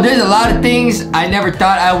 You know, there's a lot of things I never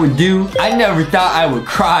thought I would do. I never thought I would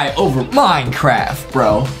cry over Minecraft,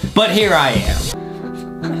 bro. But here I am.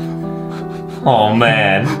 Oh,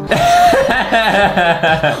 man.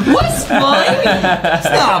 What's funny? It's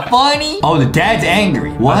not funny. Oh, the dad's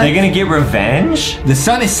angry. What? Are they gonna get revenge? The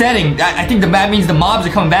sun is setting. I think that means the mobs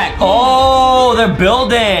are coming back. Oh, they're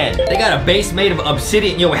building. They got a base made of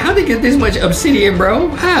obsidian. Yo, how'd they get this much obsidian, bro?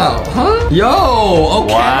 How? Huh? Yo,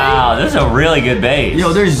 okay. Wow, this is a really good base.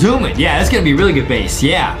 Yo, they're zooming. Yeah, that's gonna be a really good base.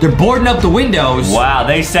 Yeah. They're boarding up the windows. Wow,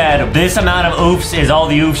 they said this amount of oofs is all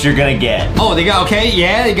the oofs you're gonna get. Oh, they got, okay,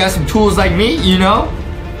 yeah, they got some tools like me, you know?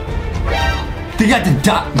 They got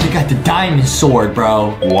the diamond sword,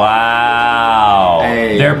 bro. Wow.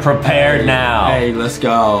 Hey, they're prepared now. Hey, let's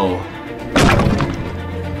go.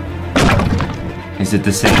 Is it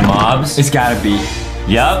the same mobs? It's gotta be.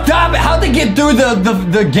 Yep. Stop it! How'd they get through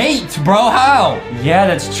the gates, bro? How? Yeah,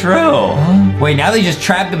 that's true. Wait, now they just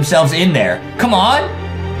trapped themselves in there. Come on.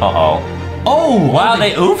 Uh-oh. Oh, wow,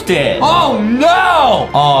 they oofed it. Oh, no.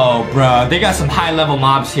 Oh, bro, they got some high-level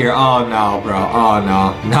mobs here. Oh, no, bro. Oh,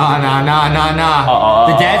 no. No.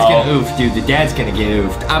 The dad's gonna oof, dude. The dad's gonna get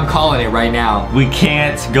oofed. I'm calling it right now. We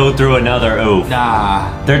can't go through another oof.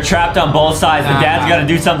 Nah. They're trapped on both sides. The dad's gotta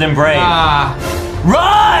do something brave. Nah.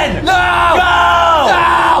 Run! No! Go!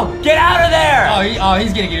 No! Get out of there! Oh,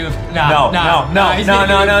 he's gonna get oofed. No.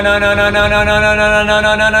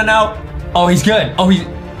 Oh, he's good. Oh, he's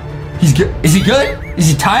good. Is he good? Is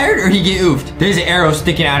he tired or he get oofed? There's an arrow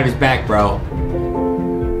sticking out of his back, bro. Turn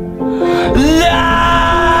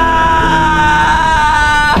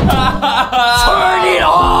it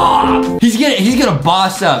off! He's gonna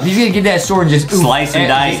boss up. He's gonna get that sword and just oof. Slice and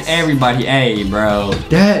dice. Everybody, hey, bro.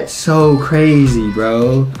 That's so crazy,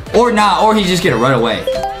 bro. Or not, or he's just gonna run away.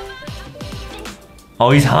 Oh,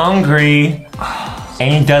 he's hungry.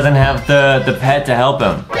 And he doesn't have the pet to help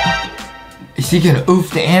him. Is he gonna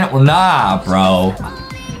oof the animal? Nah, bro.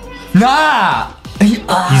 Nah!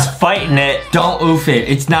 He's fighting it. Don't oof it.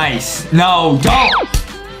 It's nice. No, don't!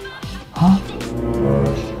 Huh?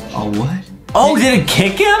 Oh, what? Oh, did it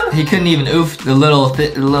kick him? He couldn't even oof the little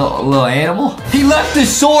animal. He left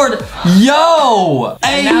his sword. Yo!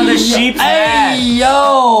 And now the sheep's Hey,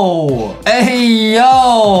 yo! Hey,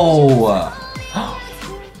 yo!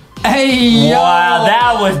 Hey, yo. Wow,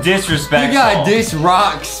 that was disrespectful. You got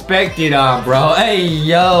disrespected on, bro. Hey,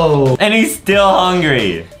 yo. And he's still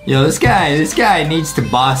hungry. Yo, this guy needs to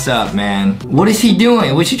boss up, man. What is he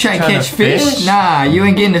doing? Was he trying to catch fish? Nah, you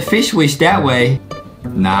ain't getting the fish wish that way.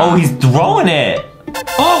 Nah. Oh, he's throwing it.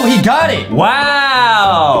 Oh, he got it.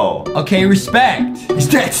 Wow. Okay, respect. Is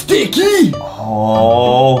that sticky?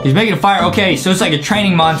 Oh. He's making a fire. Okay, so it's like a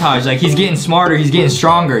training montage. Like, he's getting smarter, he's getting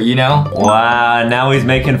stronger, you know? Wow, now he's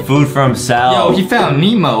making food for himself. Yo, he found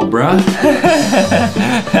Nemo, bruh.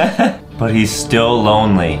 But he's still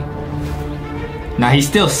lonely. Nah, he's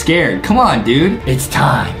still scared. Come on, dude. It's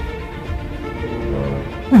time.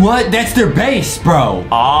 What? That's their base, bro.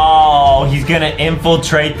 Oh, he's gonna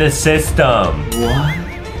infiltrate the system. What?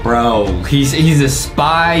 Bro, he's a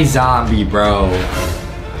spy zombie, bro.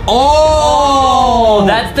 Oh!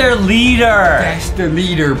 That's their leader. That's the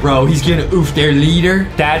leader, bro. He's gonna oof their leader.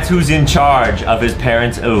 That's who's in charge of his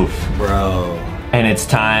parents' oof. Bro. And it's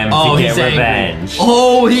time to get revenge.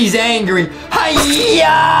 Oh, he's angry.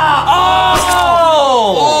 Hi-ya!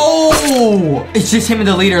 Oh! It's just him and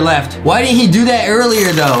the leader left. Why didn't he do that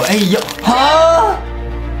earlier, though? Hey, yo. Huh?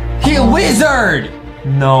 He a wizard!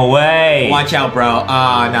 No way. Watch out, bro.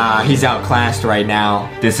 Nah, he's outclassed right now.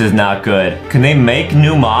 This is not good. Can they make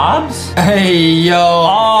new mobs? Hey, yo.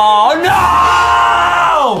 Oh,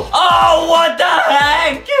 no! Oh, what the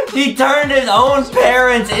heck? He turned his own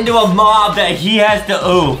parents into a mob that he has to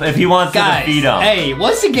oof if he wants to defeat them. Hey,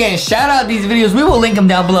 once again, shout out these videos. We will link them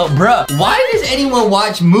down below. Bruh, why does anyone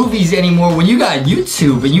watch movies anymore when you got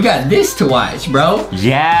YouTube and you got this to watch, bro?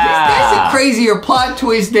 Yeah. That's a crazier plot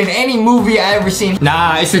twist than any movie I ever seen.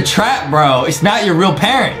 Nah, it's a trap, bro. It's not your real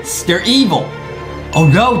parents. They're evil. Oh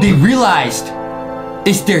no, they realized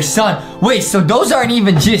it's their son. Wait, so those aren't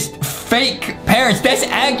even just fake parents. That's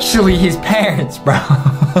actually his parents, bro.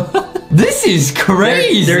 This is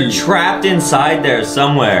crazy. They're trapped inside there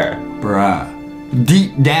somewhere. Bruh.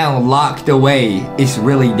 Deep down, locked away, it's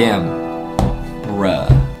really them. Bruh.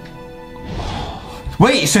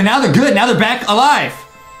 Wait, so now they're good. Now they're back alive.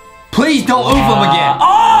 Please don't oof them again.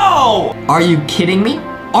 Oh! Are you kidding me?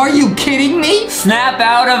 Are you kidding me? Snap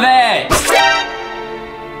out of it.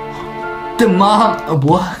 The mom,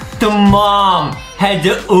 what? The mom had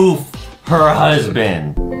to oof her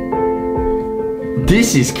husband.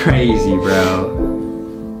 This is crazy, bro.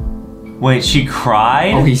 Wait, she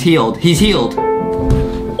cried? Oh, he's healed. He's healed.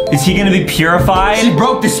 Is he gonna be purified? She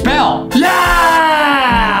broke the spell.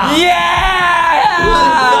 Yeah! Yeah!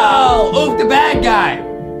 Let's go! Oof the bad guy.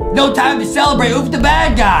 No time to celebrate. Oof the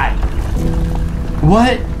bad guy.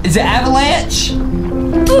 What? Is it avalanche?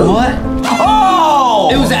 What? Oh!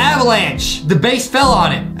 It was an avalanche. The base fell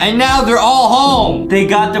on him. And now they're all home. They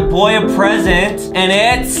got the boy a present, and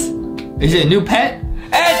it's... Is it a new pet?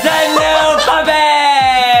 It's a new puppy!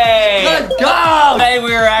 Let's go! Today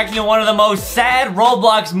we are actually one of the most sad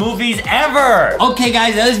Roblox movies ever. Okay,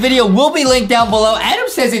 guys, now this video will be linked down below. Adam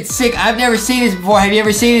says it's sick. I've never seen this before. Have you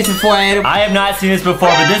ever seen this before, Adam? I have not seen this before,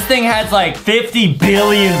 but this thing has like 50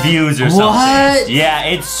 billion views or something. What? Yeah,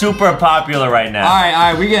 it's super popular right now. All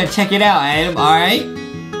right, we're gonna check it out, Adam. All right.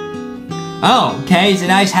 Oh, okay, it's a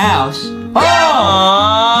nice house.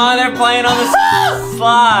 Oh, they're playing on the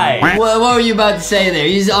slide. What were you about to say there?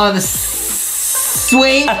 He's on the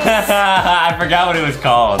swing? I forgot what it was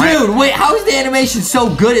called. Dude, wait, how is the animation so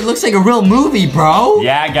good? It looks like a real movie, bro.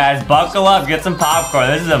 Yeah, guys, buckle up, get some popcorn.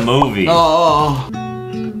 This is a movie. Oh.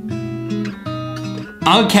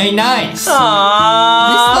 Okay, nice.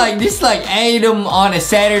 Aww. This like Adam on a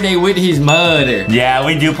Saturday with his mother. Yeah,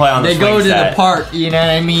 we do play on the They swing go to set. the park, you know what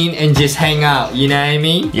I mean, and just hang out, you know what I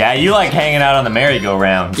mean? Yeah, you like hanging out on the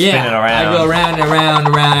merry-go-round, spinning around. I go round and round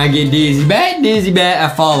and round. I get dizzy back, I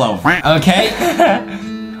fall over. Okay?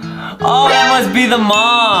 Oh, that must be the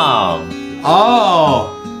mom.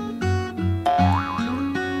 Oh.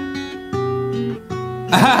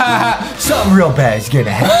 Something real bad is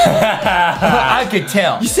gonna happen. I could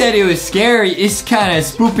tell. You said it was scary. It's kind of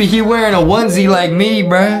spoopy. He wearing a onesie like me,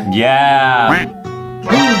 bruh. Yeah.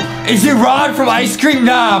 Is it Rod from Ice Cream?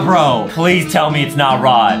 Nah, bro. Please tell me it's not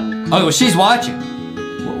Rod. Oh, well, she's watching.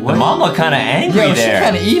 The mom looked kind of angry Yo, there. She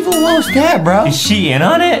kind of evil. What was that, bro? Is she in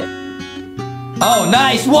on it? Oh,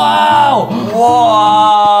 nice. Wow.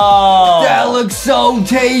 Whoa. That looks so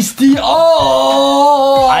tasty.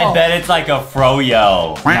 Oh. I bet it's like a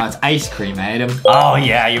froyo. No, it's ice cream, Adam. Oh,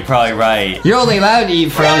 yeah, you're probably right. You're only allowed to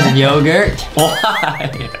eat frozen yogurt. Why?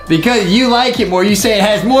 Because you like it more. You say it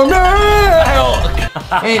has more milk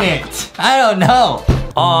in it. I don't know.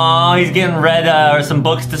 Oh, he's getting read some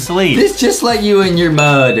books to sleep. It's just like you and your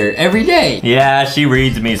mother every day. Yeah, she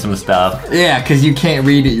reads me some stuff. Yeah, because you can't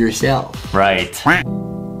read it yourself. Right.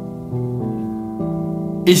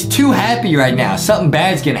 is too happy right now. Something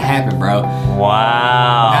bad's gonna happen, bro.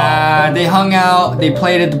 Wow. They hung out, they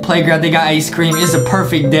played at the playground, they got ice cream. It's a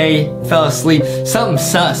perfect day, fell asleep. Something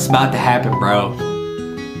sus about to happen, bro.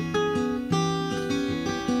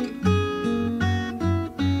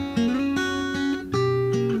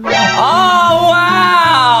 Oh,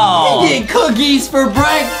 wow! You get cookies for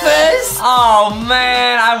breakfast? Oh,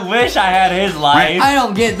 man, I wish I had his life. I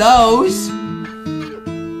don't get those.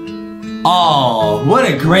 Oh, what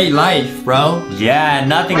a great life, bro. Yeah,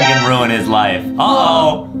 nothing can ruin his life.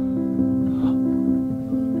 Uh-oh.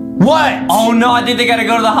 What? Oh, no, I think they gotta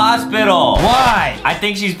go to the hospital. Why? I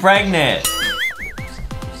think she's pregnant.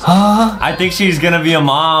 Huh? I think she's gonna be a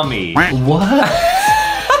mommy. What?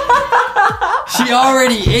 She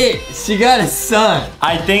already is. She got a son.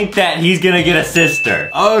 I think that he's gonna get a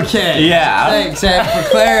sister. Okay. Yeah. Thanks, Ed, for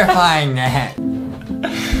clarifying that.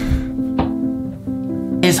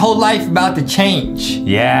 His whole life about to change.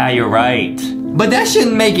 Yeah, you're right. But that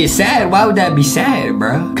shouldn't make it sad. Why would that be sad,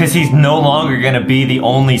 bro? Because he's no longer gonna be the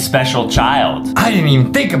only special child. I didn't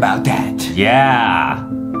even think about that. Yeah.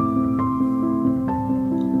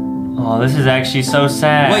 Oh, this is actually so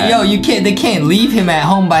sad. Wait, yo, they can't leave him at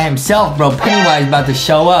home by himself, bro. Pennywise about to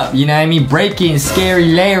show up. You know what I mean? Break in, Scary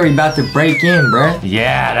Larry about to break in, bro.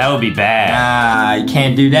 Yeah, that would be bad. Nah, you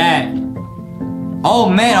can't do that. Oh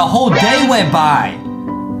man, a whole day went by.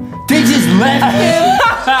 They just left him?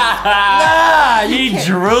 Nah, he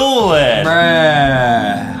drooling.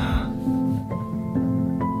 Bruh.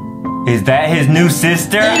 Is that his new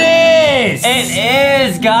sister? It is! It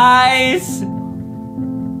is, guys!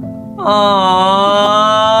 Aww.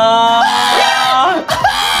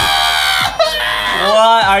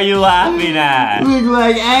 What are you laughing at? Look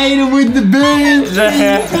like Adam with the beans.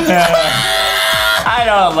 I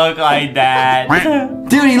don't look like that.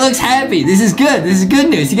 Dude, he looks happy. This is good. This is good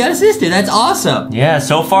news. He got a sister. That's awesome. Yeah,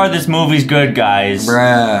 so far this movie's good, guys.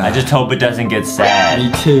 Bruh. I just hope it doesn't get sad.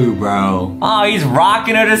 Me too, bro. Oh, he's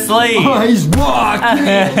rocking her to sleep. Oh, he's rocking.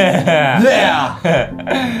 Yeah.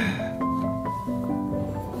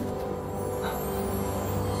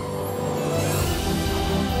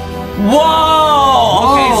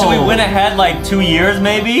 Whoa! Okay, so we went ahead like 2 years,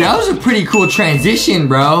 maybe? That was a pretty cool transition,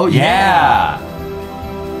 bro. Yeah.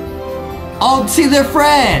 Oh, see, they're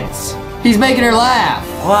friends. He's making her laugh.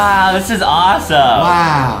 Wow, this is awesome.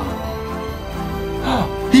 Wow.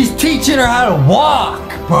 He's teaching her how to walk,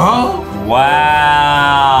 bro.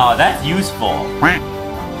 Wow, that's useful.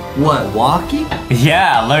 What, walking?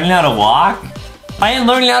 Yeah, learning how to walk. I am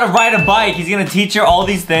learning how to ride a bike. He's gonna teach her all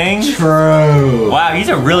these things. True. Wow, he's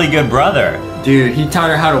a really good brother. Dude, he taught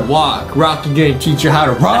her how to walk. Rocky gonna teach her how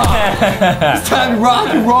to rock. It's time to rock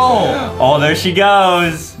and roll. Oh, there she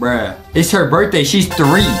goes. Bruh. It's her birthday. She's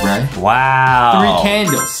 3, bruh. Wow. 3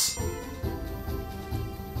 candles.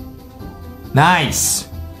 Nice.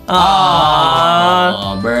 Aww.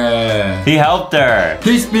 Oh, bruh. He helped her.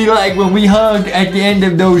 This be like when we hugged at the end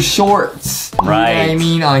of those shorts. Right. You know what I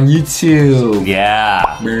mean? On YouTube.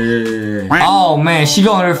 Yeah. Bruh. Oh, man. She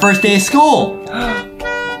going to her first day of school.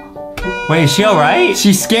 Wait, is she alright?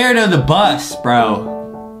 She's scared of the bus, bro.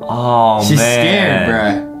 Oh, She's man. scared,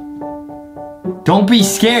 bruh. Don't be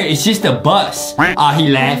scared. It's just a bus. Ah, he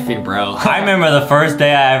laughing, bro. I remember the first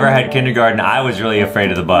day I ever had kindergarten, I was really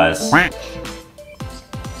afraid of the bus.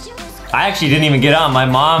 I actually didn't even get on. My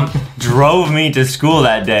mom drove me to school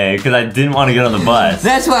that day because I didn't want to get on the bus.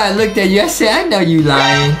 That's why I looked at you. I said, I know you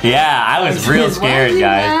lying. Yeah, I was real scared,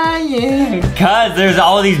 guys. Lying? Because there's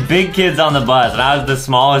all these big kids on the bus, and I was the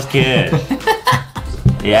smallest kid.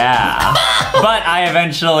 Yeah. But I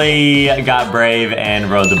eventually got brave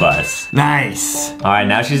and rode the bus. Nice. All right,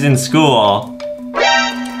 now she's in school.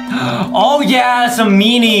 Oh yeah, some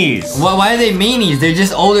meanies. Well, why are they meanies? They're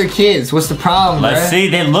just older kids. What's the problem, Let's bruh? see,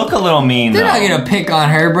 they look a little mean They're though. not gonna pick on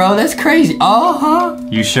her, bro. That's crazy. Uh-huh.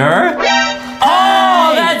 You sure?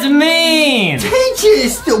 Oh, that's mean. They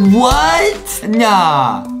just, what?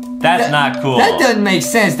 Nah. That's not cool. That doesn't make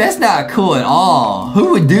sense. That's not cool at all.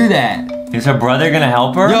 Who would do that? Is her brother gonna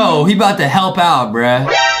help her? Yo, he about to help out, bruh.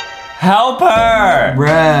 Help her!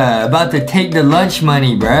 Bruh, about to take the lunch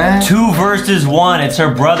money, bruh. 2 versus 1. It's her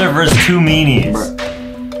brother versus 2 meanies.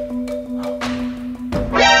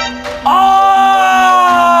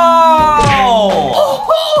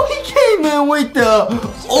 Oh, he came in with the,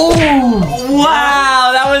 oh.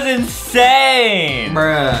 Wow, that was insane.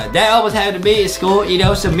 Bruh, that troubles having to be at school, you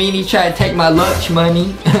know, so Meanie tried to take my lunch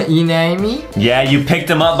money, you know what I mean? Yeah, you picked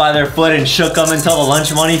them up by their foot and shook them until the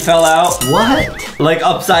lunch money fell out? What? Like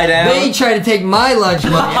upside down? They tried to take my lunch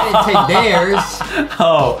money, I didn't take theirs.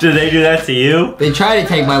 Oh, did they do that to you? They tried to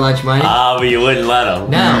take my lunch money. Ah, but you wouldn't let them.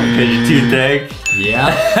 No. Because you're too thick?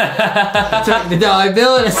 Yeah. Took the dollar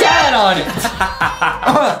bill and I sat on it.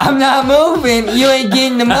 I'm not moving, you ain't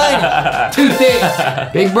getting the money. Too thick.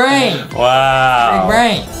 Big brain. Wow. Big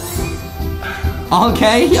brain.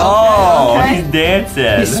 Okay. Oh, okay. he's dancing.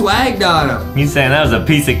 He swagged on him. He's saying that was a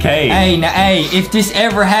piece of cake. Hey, now, hey, if this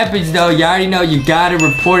ever happens though, you already know you gotta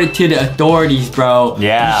report it to the authorities, bro.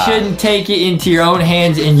 Yeah. You shouldn't take it into your own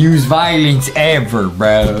hands and use violence ever,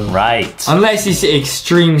 bro. Right. Unless it's an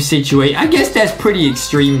extreme situation. I guess that's pretty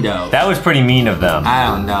extreme though. That was pretty mean of them. I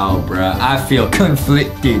don't know, bro. I feel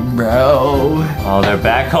conflicted, bro. Oh, they're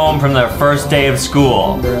back home from their first day of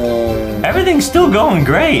school. Everything's still going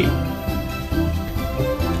great.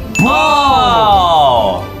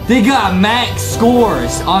 Whoa! They got max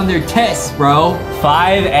scores on their tests, bro.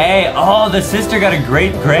 5A. Oh, the sister got a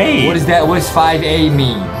great grade. What is that? What's 5A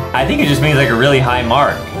mean? I think it just means like a really high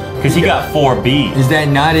mark. Because he got 4B. Is that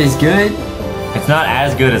not as good? It's not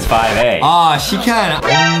as good as 5A. Aw, she kinda...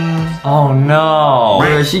 Oh no.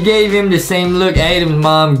 Bro, she gave him the same look Adam's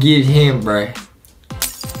mom gives him, bro.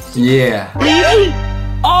 Yeah.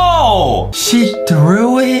 Oh! She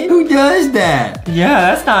threw it? Who does that? Yeah,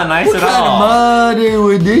 that's not nice at all. What kind of mother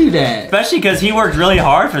would do that? Especially because he worked really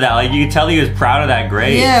hard for that. Like, you could tell he was proud of that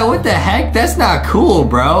grade. Yeah, what the heck? That's not cool,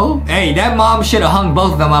 bro. Hey, that mom should have hung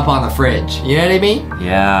both of them up on the fridge. You know what I mean?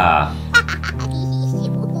 Yeah.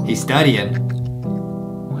 He's studying.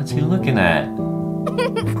 What's he looking at?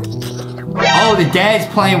 Oh, the dad's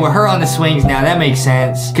playing with her on the swings now. That makes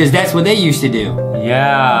sense. Because that's what they used to do.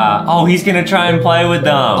 Yeah. Oh, he's gonna try and play with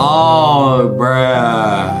them. Oh,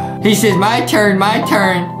 bruh. He says, my turn, my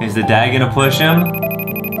turn. Is the dad gonna push him?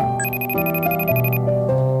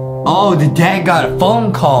 Oh, the dad got a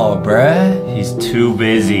phone call, bruh. He's too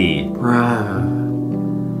busy. Bruh.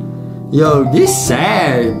 Yo, this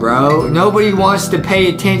sad, bro. Nobody wants to pay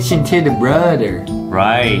attention to the brother.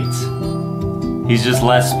 Right. He's just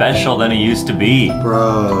less special than he used to be.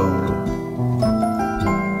 Bro.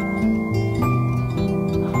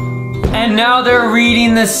 And now they're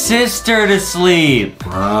reading the sister to sleep.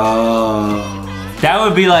 Bro. That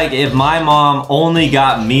would be like if my mom only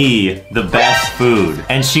got me the best food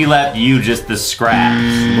and she left you just the scraps.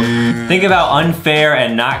 Think of how unfair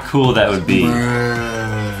and not cool that would be.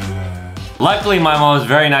 Luckily, my mom was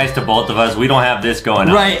very nice to both of us. We don't have this going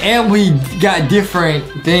on. Right, and we got different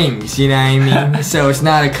things, you know what I mean? So it's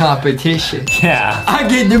not a competition. Yeah. I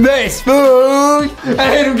get the best food,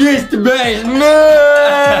 Adam gets the best meal.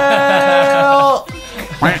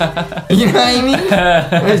 You know what I mean?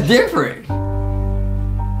 It's different.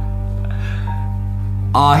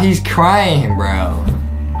 Oh, he's crying, bro.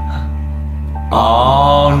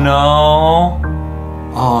 Oh, no.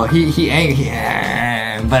 Oh, he ain't,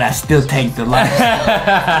 but I still take the lunch.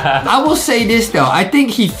 I will say this though, I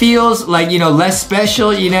think he feels like, you know, less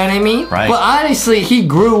special, you know what I mean? Right. But honestly, he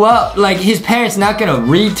grew up, like his parents not gonna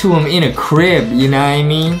read to him in a crib, you know what I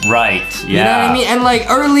mean? Right, yeah. You know what I mean? And like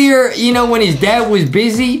earlier, you know, when his dad was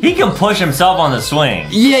busy. He can push himself on the swing.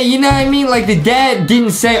 Yeah, you know what I mean? Like the dad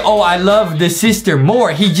didn't say, oh, I love the sister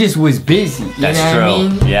more. He just was busy. You That's know true, what I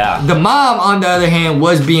mean? yeah. The mom, on the other hand,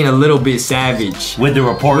 was being a little bit savage. With the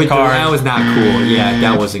report card. That was not cool. Yeah,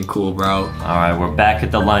 that wasn't cool, bro. Alright, we're back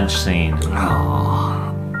at the lunch scene.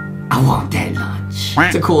 Oh, I want that lunch.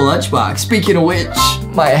 It's a cool lunchbox. Speaking of which,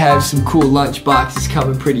 might have some cool lunchboxes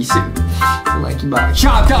coming pretty soon. LankyBox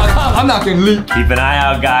Shop.com. I'm not gonna leak. Keep an eye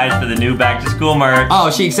out, guys, for the new back to school merch.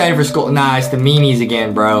 Oh, she excited for school. Nah, it's the meanies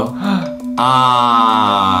again, bro.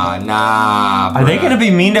 Nah, Are they gonna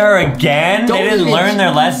be mean to her again? They didn't learn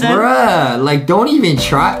their lesson? Bruh, like, don't even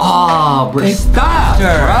try. Oh, bruh, stop,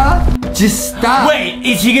 bruh. Just stop. Wait,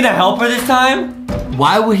 is he gonna help her this time?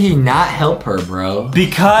 Why would he not help her, bro?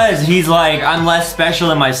 Because he's like, I'm less special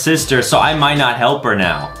than my sister, so I might not help her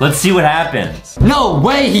now. Let's see what happens. No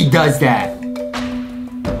way he does that.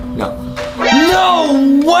 No.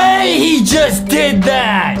 No way he just did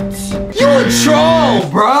that. You a troll,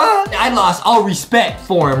 bruh. I lost all respect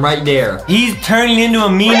for him right there. He's turning into a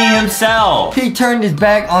meanie himself. He turned his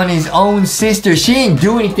back on his own sister. She didn't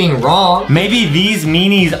do anything wrong. Maybe these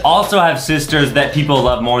meanies also have sisters that people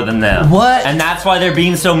love more than them. What? And that's why they're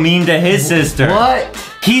being so mean to his sister. What?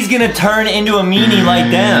 He's gonna turn into a meanie like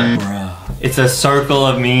them. Bruh. It's a circle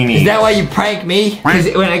of meanings. Is that why you prank me? Because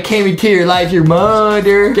when I came into your life, your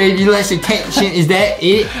mother gave you less attention. Is that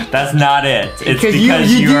it? That's not it. It's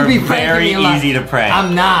because you you are do be very easy to prank.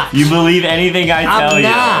 I'm not. You believe anything I tell you.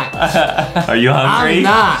 I'm not. Are you hungry? I'm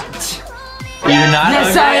not. You're not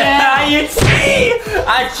Yes, hungry? I am. You see?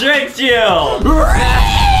 I tricked you.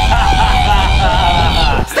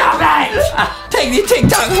 Stop it! Take the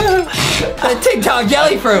TikTok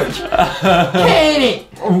jelly fruit. Can it?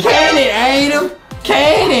 Can it, Adam?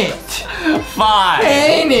 Can it? 5.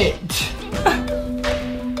 Can it?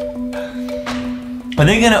 Are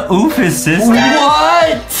they gonna oof his sister?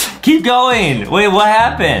 What? Keep going. Wait, what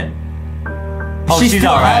happened? Oh, she's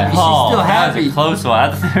still alright. happy. Oh, She's still that happy. was a close one.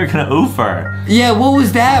 I thought they were gonna oof her. Yeah, what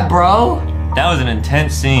was that, bro? That was an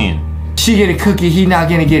intense scene. She get a cookie, he not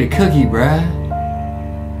gonna get a cookie, bruh.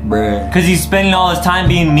 Bruh. Cause he's spending all his time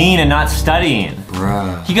being mean and not studying.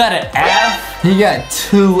 Bruh. He got an F? He got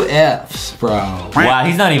 2 Fs, bro. Wow,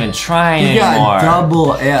 he's not even trying He anymore. got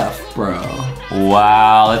double F, bro.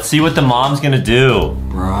 Wow, let's see what the mom's gonna do.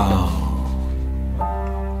 Bro.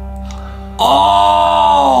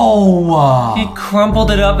 Oh! He crumpled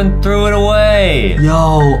it up and threw it away.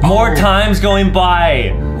 Yo. More times going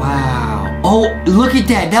by. Wow. Oh, look at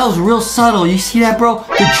that. That was real subtle. You see that, bro?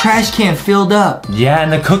 The trash can filled up. Yeah,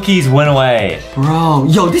 and the cookies went away. Bro.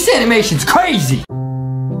 Yo, this animation's crazy.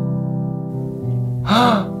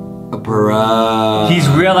 Bruh. He's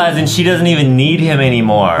realizing she doesn't even need him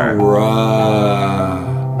anymore. Bruh.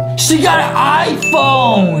 She got an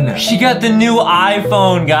iPhone. She got the new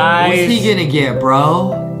iPhone, guys. What's he gonna get,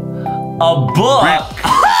 bro? A book.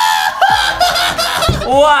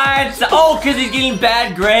 What? Oh, because he's getting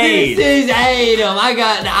bad grades. This is Adam. I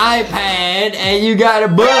got an iPad and you got a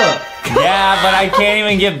book. Yeah, but I can't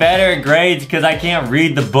even get better at grades because I can't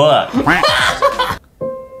read the book.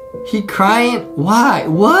 He crying? Why?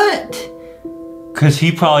 What? Because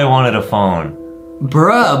he probably wanted a phone.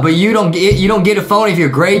 Bruh, but you don't get a phone if your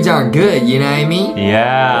grades aren't good, you know what I mean?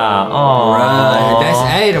 Yeah. Oh. Bruh, that's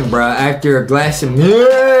Adam, bruh, after a glass of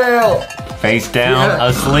milk. Face down,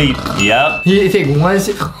 asleep. Yep. He take one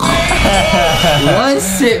sip. One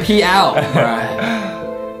sip, he out,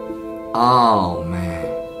 bruh. Oh, man.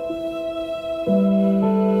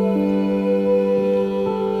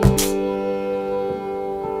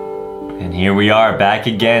 And here we are, back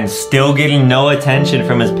again, still getting no attention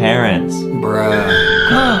from his parents. Bruh.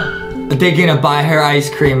 They're gonna buy her ice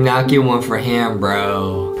cream, not get one for him,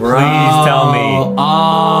 bro. Please tell me.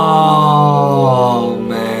 Oh,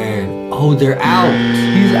 man. Oh, they're out.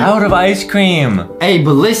 He's out of ice cream. Hey,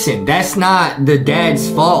 but listen, that's not the dad's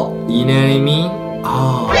fault. You know what I mean?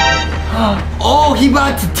 Oh. Oh, he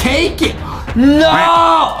about to take it.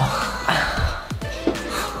 No!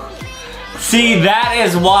 See, that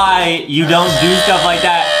is why you don't do stuff like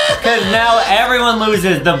that. Because now everyone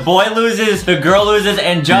loses. The boy loses, the girl loses,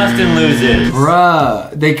 and Justin loses.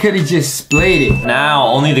 Bruh, they could have just split it. Now,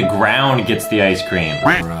 only the ground gets the ice cream.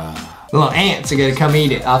 Bruh. Little ants are gonna come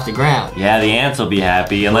eat it off the ground. Yeah, the ants will be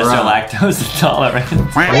happy, unless they're lactose intolerant.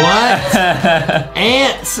 What?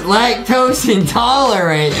 Ants lactose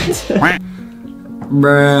intolerant.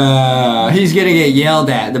 Bruh, he's gonna get yelled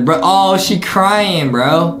at. Oh, she crying,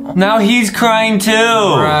 bro. Now he's crying too.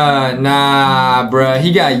 Bruh, nah, bruh.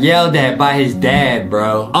 He got yelled at by his dad,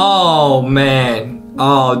 bro. Oh, man.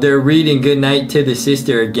 Oh, they're reading goodnight to the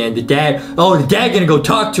sister again. The dad gonna go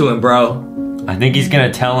talk to him, bro. I think he's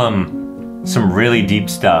gonna tell him some really deep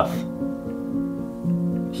stuff.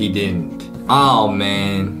 He didn't. Oh,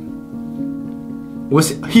 man.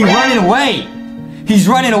 He running away. He's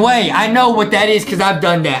running away. I know what that is because I've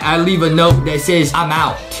done that. I leave a note that says, I'm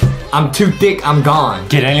out. I'm too thick, I'm gone.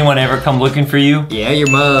 Did anyone ever come looking for you? Yeah, your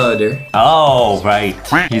mother. Oh, right.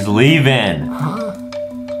 He's leaving. Huh?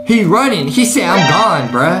 He's running. He said, I'm gone,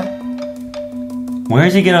 bruh.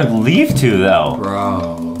 Where's he gonna leave to, though?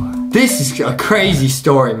 Bro. This is a crazy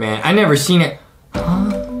story, man. I never seen it.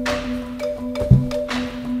 Huh?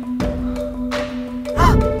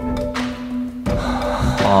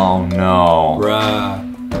 Oh, no. Bruh.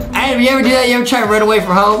 Hey, you ever do that? You ever try to run away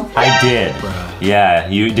from home? I did. Bruh. Yeah,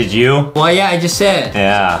 did you? Well, yeah, I just said.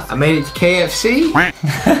 Yeah. I made it to KFC, and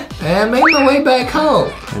I made my way back home.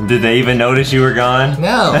 And did they even notice you were gone?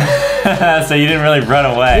 No. So you didn't really run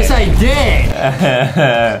away. Yes, I did.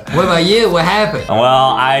 What about you? What happened?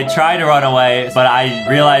 Well, I tried to run away, but I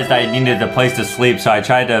realized I needed a place to sleep, so I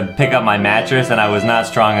tried to pick up my mattress, and I was not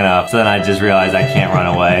strong enough. So then I just realized I can't run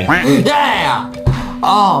away. Yeah.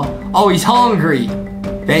 Oh, he's hungry.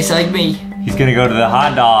 That's like me. He's gonna go to the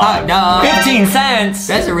hot dog. Hot dog. 15 cents.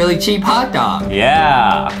 That's a really cheap hot dog.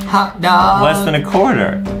 Yeah. Hot dog. Less than a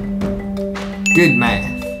quarter. Good math.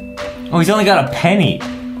 Oh, he's only got a penny.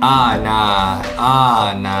 Nah.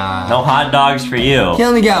 No hot dogs for you. He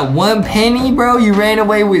only got 1 penny, bro? You ran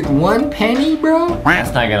away with 1 penny, bro?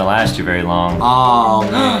 That's not gonna last you very long. Oh,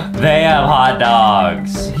 man. They have hot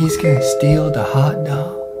dogs. He's gonna steal the hot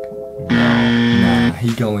dog? Nah,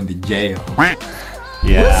 he going to jail.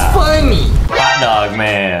 Yeah. What's funny? Hot dog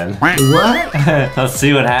man. What? Let's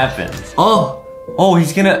see what happens. Oh,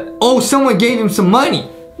 he's gonna... Oh, someone gave him some money.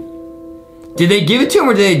 Did they give it to him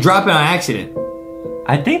or did they drop it on accident?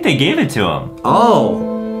 I think they gave it to him. Oh.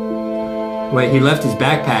 Wait, he left his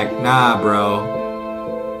backpack. Nah, bro.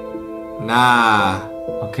 Nah.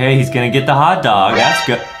 Okay, he's gonna get the hot dog. That's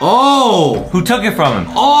good. Oh! Who took it from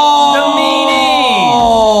him? Oh! The meanies!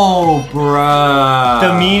 Oh, bruh.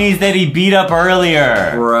 The meanies that he beat up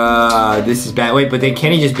earlier. Bruh, this is bad. Wait, but then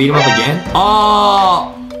can he just beat him up again?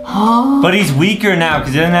 Oh! Huh? But he's weaker now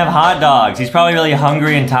because he doesn't have hot dogs. He's probably really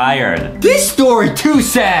hungry and tired. This story too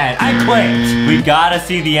sad. I quit. We gotta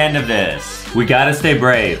see the end of this. We gotta stay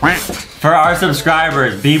brave. For our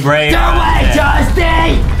subscribers, be brave. Do it,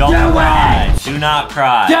 Justin! Don't cry. Do not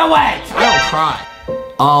cry. Do it! I don't cry.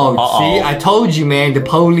 Oh, see? I told you, man. The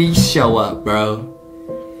police show up, bro.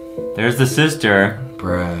 There's the sister.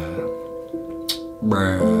 Bruh.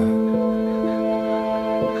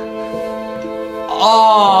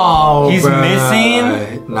 Oh, he's bruh.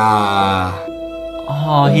 missing? Nah.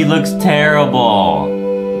 Oh, he looks terrible.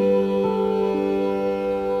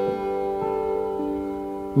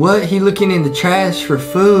 What? He looking in the trash for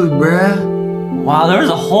food, bruh. Wow, there was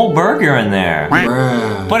a whole burger in there.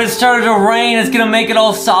 Bruh. But it started to rain. It's gonna make it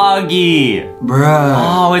all soggy. Bruh.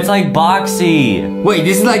 Oh, it's like Boxy. Wait,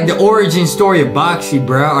 this is like the origin story of Boxy,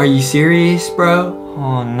 bruh. Are you serious, bro?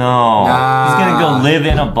 Oh no. Nah. He's gonna go live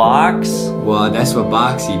in a box? Well, that's what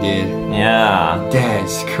Boxy did. Yeah.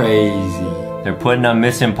 That's crazy. They're putting up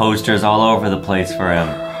missing posters all over the place for him.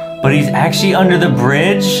 But he's actually under the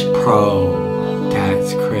bridge? Bro,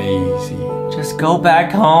 that's crazy. Just go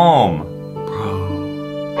back home.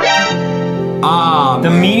 The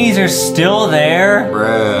meanies are still there?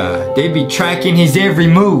 Bruh, they be tracking his every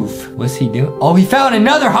move. What's he doing? Oh, he found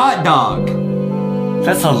another hot dog.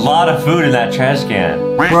 That's a lot of food in that trash can.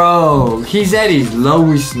 Bro, he's at his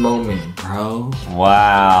lowest moment, bro.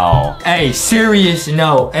 Wow. Hey, serious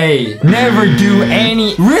note. Hey, never do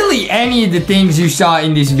any of the things you saw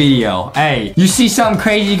in this video. Hey, you see something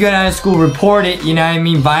crazy going on in school, report it, you know what I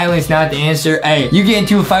mean? Violence not the answer. Hey, you get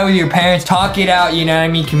into a fight with your parents, talk it out, you know what I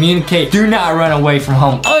mean? Communicate. Do not run away from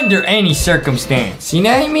home under any circumstance. You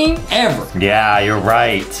know what I mean? Ever. Yeah, you're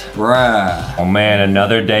right. Bruh. Oh man,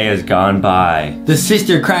 another day has gone by. The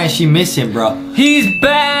sister crying she missed him, bro. He's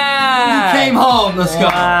back! He came home. Let's go.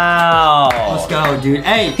 Wow. Let's go, dude.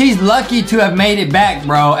 Hey, he's lucky to have made it back,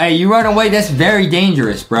 bro. Hey, you run away, that's very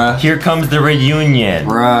dangerous, bro. Here comes the reunion.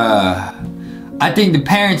 Bruh. I think the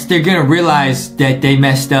parents, they're gonna realize that they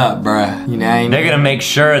messed up, bruh. You know what I mean? They're gonna make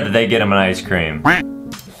sure that they get him an ice cream. Bro,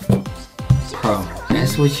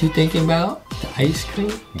 that's what you thinking about? The ice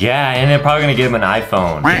cream? Yeah, and they're probably gonna give him an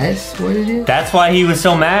iPhone. That's what it is? That's why he was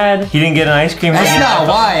so mad. He didn't get an ice cream. That's not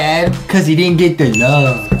why, Ed. Because he didn't get the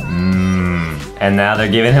love. And now they're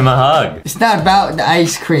giving him a hug. It's not about the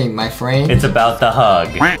ice cream, my friend. It's about the hug.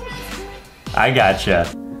 I gotcha.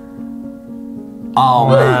 Oh,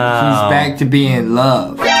 man. He's back to being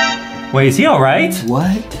loved. Wait, is he alright?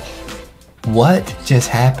 What? What just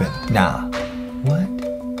happened? Nah. What?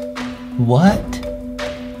 What?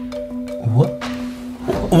 What?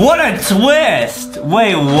 What a twist!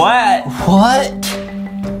 Wait, what? What?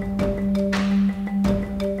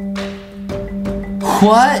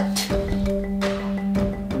 What?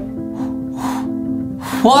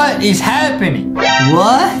 What is happening?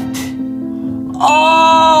 What?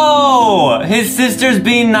 Oh! His sister's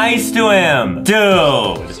being nice to him.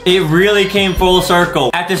 Dude, it really came full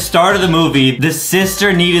circle. At the start of the movie, the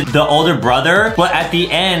sister needed the older brother, but at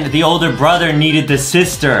the end, the older brother needed the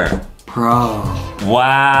sister. Bro.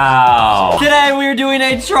 Wow. Today we are doing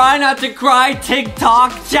a try not to cry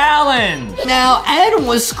TikTok challenge. Now, Adam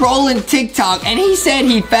was scrolling TikTok and he said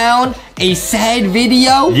he found a sad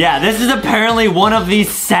video. Yeah, this is apparently one of the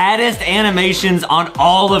saddest animations on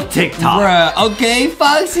all of TikTok. Bruh, okay,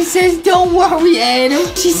 Foxy says, don't worry, Adam.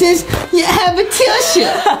 She says, you have a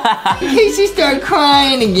tissue. In case you start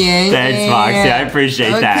crying again. Thanks, Foxy, I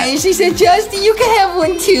appreciate that. Okay, she said, Justin, you can have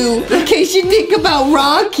one too. In case you think about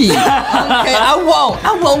Rocky. Okay, I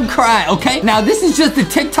won't cry, okay? Now, this is just a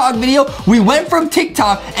TikTok video. We went from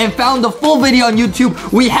TikTok and found the full video on YouTube.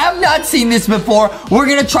 We have not seen this before. We're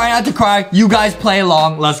gonna try not to cry. right. You guys play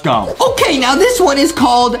along. Let's go. Okay, now this one is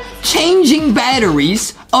called Changing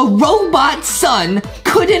Batteries. A robot son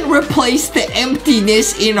couldn't replace the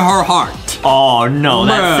emptiness in her heart. Oh, no,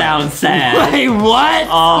 that sounds sad. Wait, what?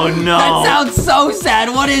 Oh, no. That sounds so sad.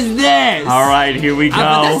 What is this? All right, here we go.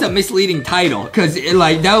 But that's a misleading title, because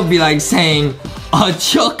that would be like saying a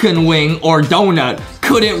chicken wing or donut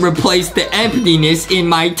couldn't replace the emptiness in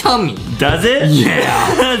my tummy. Does it?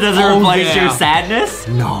 Yeah. Does it replace your sadness?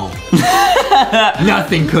 No.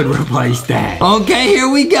 Nothing could replace that. Okay, here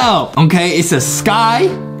we go. Okay, it's a sky.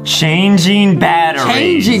 Changing batteries.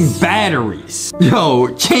 Changing batteries. Yo,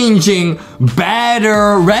 changing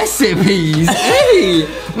batter recipes. Hey,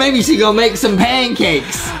 maybe she gonna make some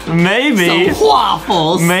pancakes. Maybe. Some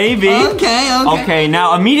waffles. Maybe. Okay,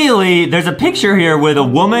 now immediately there's a picture here with a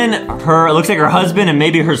woman, it looks like her husband and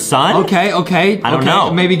maybe her son. Okay. I don't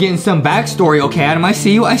know. Maybe getting some backstory. Okay, Adam, I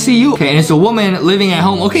see you. Okay, and it's a woman living at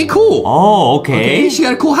home. Okay, cool. Oh, okay. She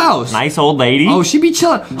got a cool house. Nice old lady. Oh, she be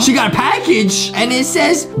chilling. She got a package and it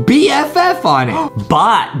says BFF on it.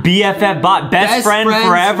 Bot. BFF bot. Best friend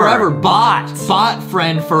forever. Bot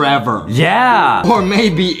friend forever. Yeah. Or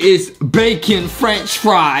maybe it's bacon French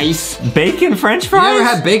fries. Bacon French fries? You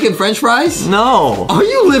ever had bacon French fries? No. Are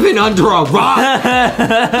you living under a rock?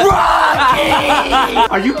 Rocky!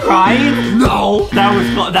 Are you crying? No. That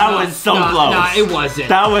was so close. Nah, it wasn't.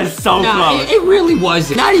 That was so close. It really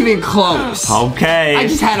wasn't. Not even close. Okay. I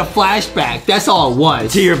just had a flashback. That's all it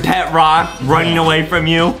was. To your pet rock running away from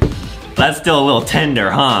you? That's still a little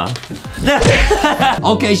tender, huh?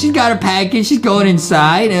 Okay, she's got a package. She's going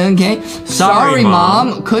inside. Okay. Sorry,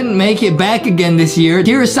 Mom. Couldn't make it back again this year.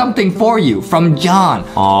 Here is something for you from John.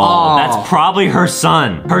 Oh, that's probably her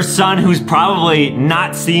son. Her son who's probably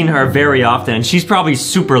not seen her very often. And she's probably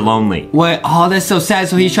super lonely. What? Oh, that's so sad.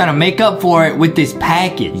 So he's trying to make up for it with this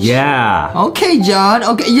package. Yeah. Okay, John.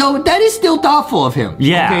 Okay, yo, that is still thoughtful of him.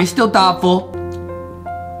 Yeah. Okay, still thoughtful.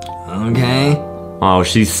 Okay. Oh,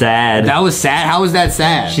 she's sad. That was sad? How was that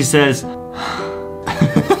sad? She says... That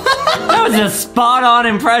was a spot-on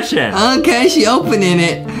impression. Okay, she opening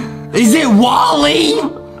it. Is it Wall-E?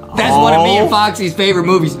 That's one of me and Foxy's favorite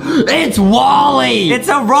movies. It's Wall-E! It's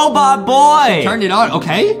a robot boy! She turned it on,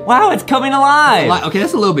 okay? Wow, it's coming alive! Okay,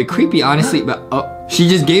 that's a little bit creepy, honestly, but... she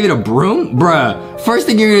just gave it a broom? Bruh. First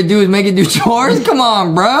thing you're gonna do is make it do chores? Come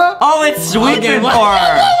on, bruh. Oh, it's sweeping for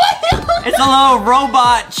her. It's a little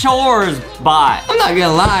robot chores bot. I'm not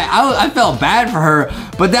gonna lie, I felt bad for her,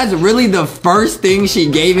 but that's really the first thing she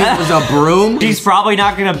gave it was a broom. She's probably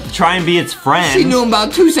not gonna try and be its friend. She knew in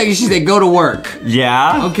about 2 seconds. She said, "Go to work."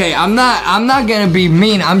 Yeah. Okay, I'm not gonna be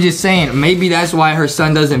mean. I'm just saying maybe that's why her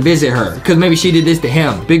son doesn't visit her, because maybe she did this to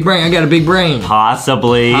him. Big brain. I got a big brain.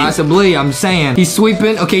 Possibly. I'm saying he's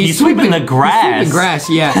sweeping. Okay, he's sweeping the grass. He's sweeping grass.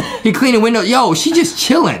 Yeah. He cleaning windows. Yo, she just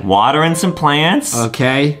chilling. Watering some plants.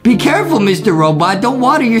 Okay. Be careful, Mr. Robot. Don't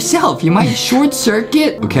water yourself. You might short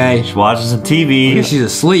circuit. Okay. She's watching some TV. Okay, she's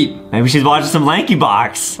asleep. Maybe she's watching some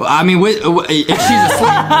LankyBox. I mean, if she's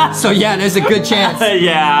asleep, so yeah, there's a good chance.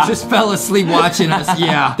 Yeah. Just fell asleep watching us.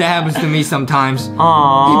 Yeah, that happens to me sometimes.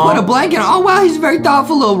 Aww. He put a blanket on. Oh, wow, he's a very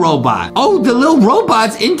thoughtful little robot. Oh, the little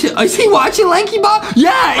robot's into... Is he watching LankyBox?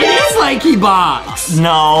 Yeah, it is LankyBox.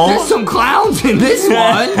 No. There's some clowns in this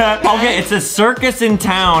one. Okay, it's a circus in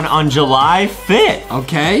town on July 5th.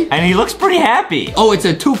 Okay. And he looks pretty happy. Oh, it's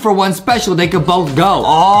a 2-for-1 special. They could both go.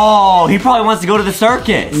 Oh, he probably wants to go to the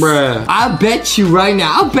circus. Bruh. I bet you right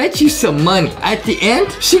now, I'll bet you some money. At the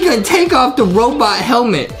end, she gonna take off the robot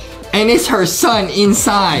helmet. And it's her son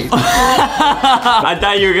inside. I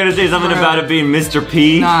thought you were gonna say something about it being Mr.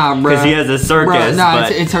 P. Nah, bro. Because he has a circus. Nah,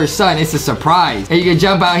 it's her son. It's a surprise. And you can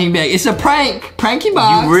jump out and he can be like, it's a prank. Pranky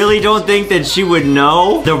box. You really don't think that she would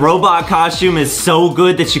know the robot costume is so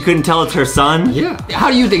good that she couldn't tell it's her son? Yeah. How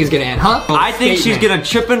do you think it's gonna end, huh? I think she's gonna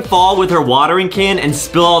trip and fall with her watering can and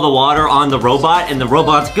spill all the water on the robot, and the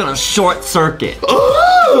robot's gonna short circuit.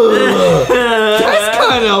 That's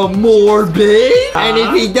kind of morbid. And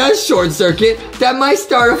if he does short circuit, that might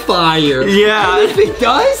start a fire. Yeah. And if it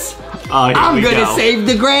does, I'm gonna save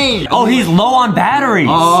the grain. Oh, he's low on batteries.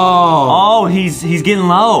 Oh, he's getting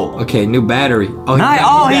low. Okay, new battery.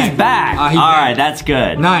 Oh, he's back. All right, that's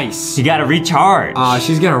good. Nice. You gotta recharge.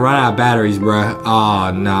 She's gonna run out of batteries, bruh.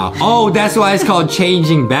 Oh, no. Oh, that's why it's called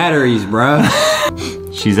changing batteries, bruh.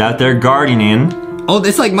 She's out there gardening. Oh,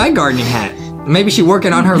 that's like my gardening hat. Maybe she's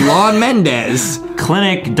working on her lawn Mendez.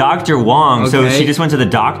 Clinic Dr. Wong. Okay. So she just went to the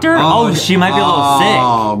doctor? Oh, she might be a little sick.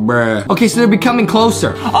 Oh, bruh. Okay, so they're becoming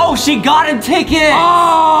closer. Oh, she got him tickets.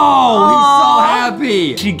 Oh, he's so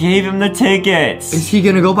happy. She gave him the tickets. Is he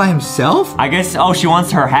gonna go by himself? I guess, she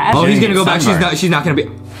wants her hat. Oh, he's gonna go back. She's not gonna be.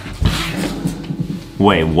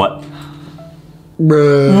 Wait, what?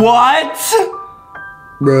 Bruh. What?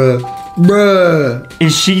 Bruh.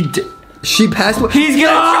 Is she... She passed away. He's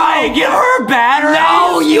gonna try and give her batteries?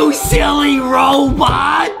 No, you silly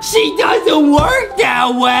robot! She doesn't work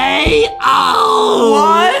that way! Oh!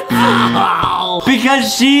 What? Oh.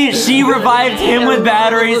 Because she revived him with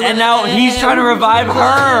batteries and now he's trying to revive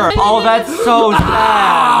her. Oh, that's so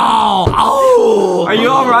sad. Oh! Are you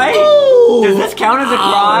alright? Does this count as a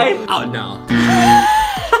cry? Oh, no.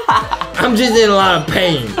 I'm just in a lot of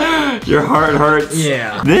pain. Your heart hurts?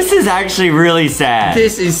 Yeah. This is actually really sad.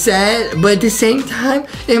 This is sad, but at the same time,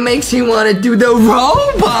 it makes me want to do the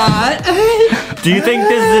robot. Do you think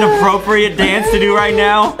this is an appropriate dance to do right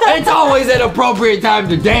now? It's always an appropriate time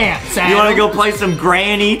to dance, Adam. You want to go play some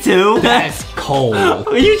Granny too? That's cold.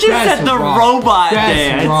 You just said the robot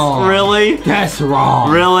dance. Wrong. Really? That's wrong.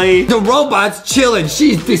 Really? The robot's chilling.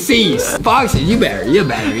 She's deceased. Foxy, you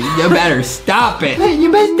better stop it.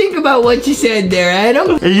 You better think about what you said there,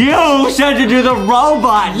 Adam. You said to do the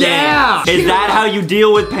robot dance. Yeah. Is that how you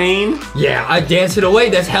deal with pain? Yeah, I dance it away.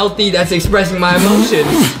 That's healthy. That's expressing my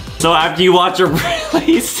emotions. So after you watch a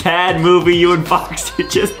really sad movie, you and Foxy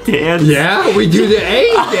just dance? Yeah, we do the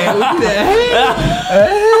A dance. We do the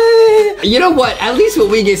A. You know what? At least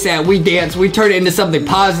when we get sad, we dance. We turn it into something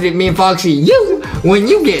positive. Me and Foxy, when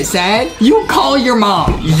you get sad, you call your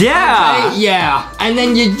mom. Yeah. Okay? Yeah. And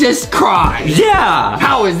then you just cry. Yeah.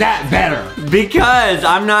 How is that better? Because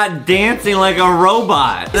I'm not dancing like a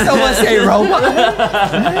robot. Someone say robot.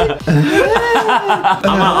 I'm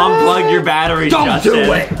gonna unplug your battery, Don't Justin.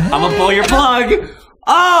 do it. I'm gonna pull your plug.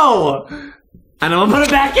 Oh! And I'm gonna put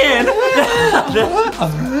it back in.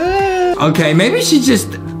 Okay, maybe she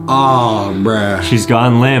just... Oh, bruh. She's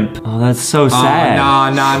gone limp. Oh, that's so sad.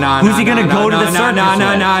 No. Who's he gonna go to the circus No.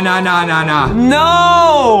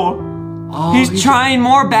 No! Oh, he's trying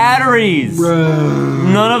more batteries. Bruh.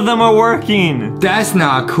 None of them are working. That's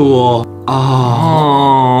not cool.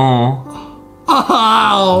 Oh.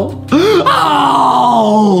 Oh,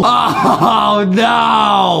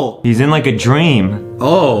 no. He's in like a dream.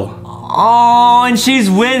 Oh. Oh, and she's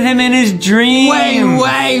with him in his dream. Wait,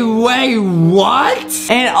 what?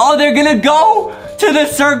 And oh, they're gonna go to the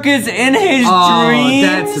circus in his dreams.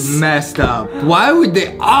 That's messed up. Why would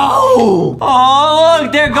they? Oh,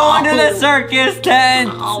 look, they're going to the circus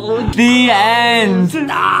tent. The end.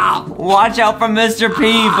 Stop. Watch out for Mr.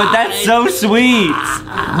 P, but that's so sweet.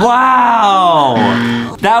 Wow.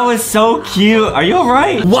 That was so cute. Are you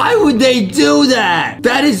alright? Why would they do that?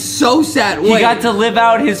 That is so sad. He got to live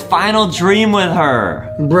out his final dream with her.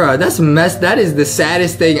 Bruh, that's messed. That is the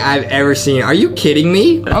saddest thing I've ever seen. Are you kidding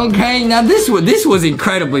me? Okay, now this was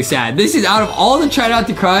incredibly sad. This is out of all the try not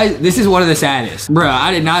to cry, this is one of the saddest. Bruh,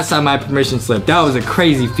 I did not sign my permission slip. That was a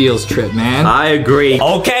crazy feels trip, man. I agree.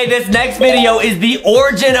 Okay, this next video is the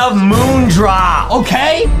origin of Moondrop.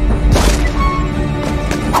 Okay?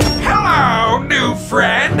 Hello, new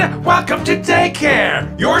friend. Welcome to daycare.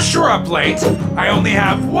 You're sure up late. I only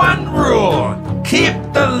have one rule. Keep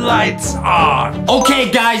the lights on. Okay,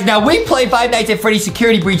 guys, now we play Five Nights at Freddy's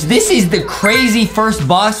Security Breach. This is the crazy first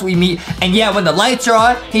boss we meet. And yeah, when the lights are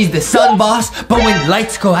on, he's the sun boss. But when the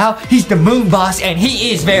lights go out, he's the moon boss. And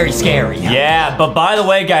he is very scary. Yeah, but by the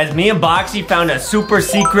way, guys, me and Boxy found a super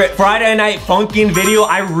secret Friday Night Funkin' video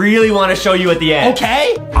I really want to show you at the end.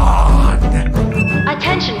 Okay?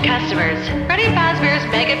 Attention customers, Freddy Fazbear's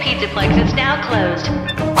Mega Pizzaplex is now closed.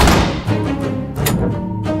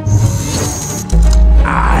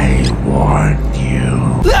 I warned you.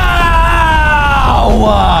 No!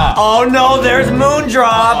 Oh no, there's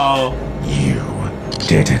Moondrop. You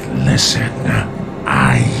didn't listen.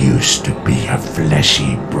 I used to be a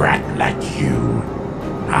fleshy brat like you.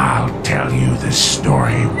 I'll tell you the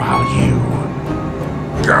story while you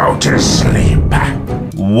go to sleep.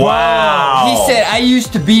 Wow. He said, I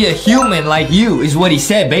used to be a human like you, is what he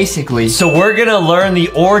said, basically. So we're gonna learn the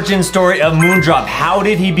origin story of Moondrop. How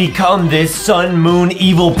did he become this sun, moon,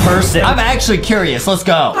 evil person? I'm actually curious. Let's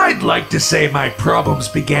go. I'd like to say my problems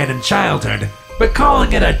began in childhood, but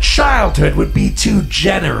calling it a childhood would be too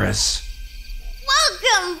generous.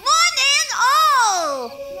 Welcome, one and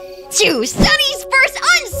all, to Sunny's first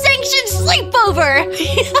unsanctioned sleepover.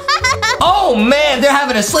 Oh man, they're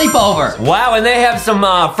having a sleepover. Wow, and they have some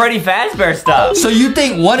Freddy Fazbear stuff. So you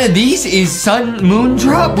think one of these is Sun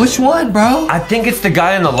Moondrop? Which one, bro? I think it's the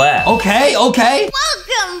guy on the left. Okay.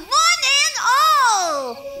 Welcome, one and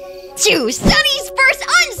all, to Sunny's first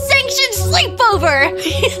unsanctioned sleepover.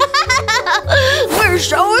 We're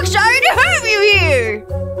so excited to have you here.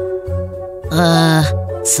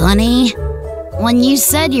 Sunny, when you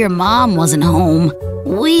said your mom wasn't home,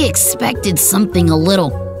 we expected something a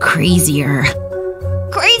little crazier.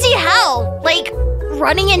 Crazy how? Like,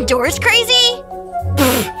 running indoors crazy?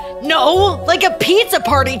 No, like a pizza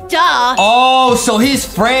party, duh. Oh, so his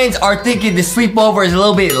friends are thinking the sleepover is a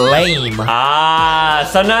little bit lame. Ah,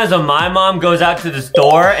 sometimes when my mom goes out to the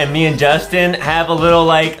store and me and Justin have a little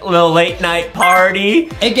late night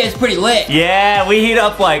party. It gets pretty lit. Yeah, we heat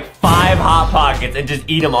up like 5 Hot Pockets and just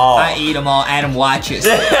eat them all. I eat them all, Adam watches.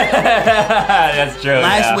 That's true.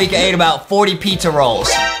 Last week I ate about 40 pizza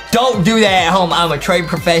rolls. Don't do that at home, I'm a trained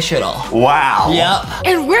professional. Wow. Yep.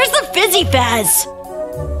 And where's the Fizzy Faz?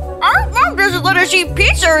 Our mom doesn't let us eat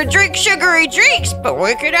pizza or drink sugary drinks, but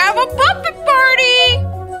we could have a puppet party.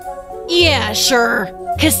 Yeah, sure.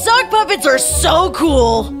 Cause sock puppets are so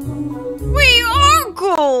cool. We are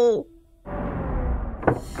cool.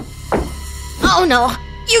 Oh no,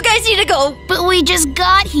 you guys need to go. But we just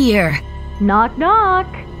got here. Knock, knock.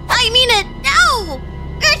 I mean it now.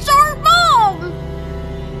 It's our mom.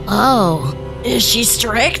 Oh. Is she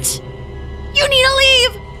strict? You need to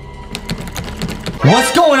leave.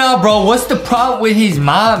 What's going on, bro? What's the problem with his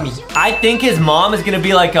mommy? I think his mom is gonna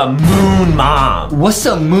be like a moon mom. What's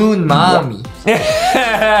a moon mommy?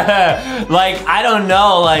 Like, I don't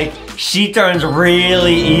know, like, she turns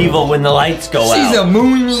really evil when the lights go out. She's a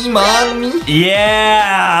moony mommy?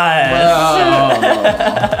 Yeah.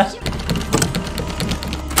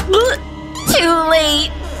 Too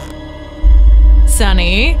late.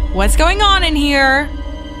 Sunny, what's going on in here?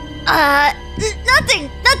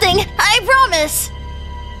 Nothing, I promise.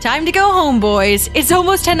 Time to go home, boys. It's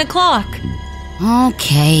almost 10 o'clock.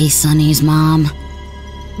 Okay, Sunny's mom.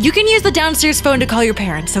 You can use the downstairs phone to call your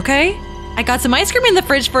parents, okay? I got some ice cream in the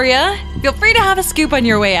fridge for you. Feel free to have a scoop on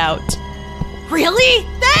your way out. Really?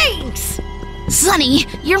 Thanks! Sunny,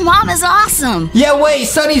 your mom is awesome. Yeah, wait,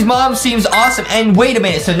 Sunny's mom seems awesome. And wait a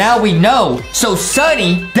minute, so now we know. So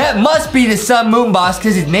Sunny, that must be the Sun Moon boss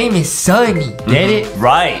because his name is Sunny. Get it?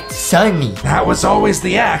 Right. Sunny. That was always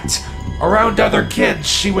the act. Around other kids,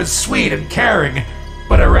 she was sweet and caring.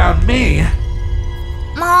 But around me...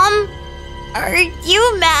 Mom, are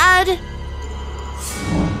you mad?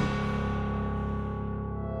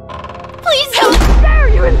 Please help! How dare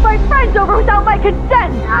you invite friends over without my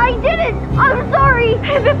consent? I didn't! I'm sorry!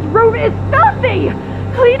 This room is filthy!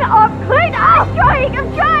 Clean up! Clean up!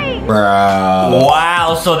 I'm trying! Bro.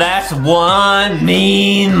 Wow, so that's one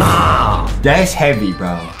mean mom. That's heavy,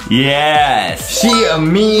 bro. Yes. She a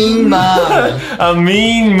mean mom. A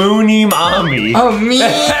mean moony mommy. A mean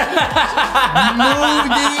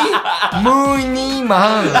moony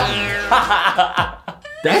mom.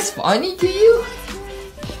 That's funny to you?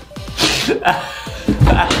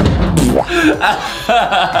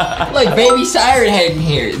 Like baby siren head in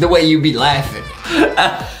here, the way you be laughing.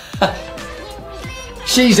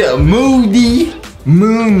 She's a moony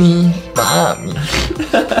mommy.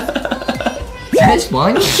 That's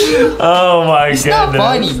funny. Oh my goodness. It's not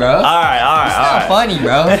funny, bro. Alright. It's not funny,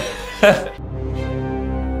 bro.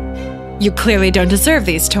 You clearly don't deserve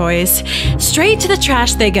these toys. Straight to the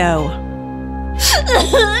trash they go.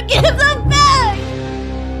 Give them back!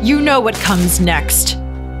 You know what comes next.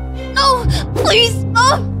 No, please,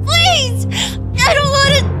 Mom, please! I don't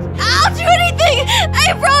want to. I'll do anything!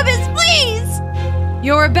 I promise, please!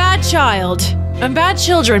 You're a bad child, and bad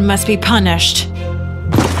children must be punished.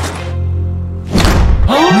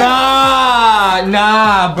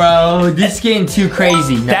 Nah, bro. This is getting too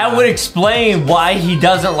crazy. Nah. That would explain why he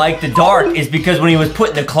doesn't like the dark, is because when he was put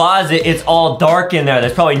in the closet, it's all dark in there.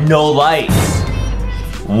 There's probably no lights.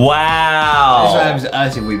 Wow. That's what happens to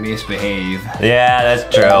us if we misbehave. Yeah, that's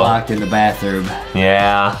true. Locked in the bathroom.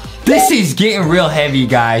 Yeah. This is getting real heavy,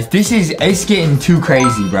 guys. It's getting too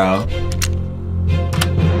crazy, bro.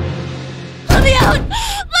 Let me out!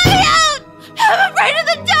 Let me out! I'm afraid of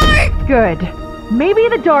the dark! Good. Maybe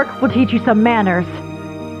the dark will teach you some manners.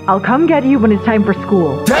 I'll come get you when it's time for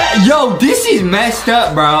school. Yo, this is messed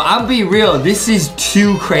up, bro. I'll be real. This is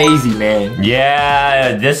too crazy, man.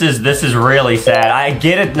 Yeah, this is really sad. I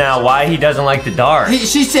get it now why he doesn't like the dark.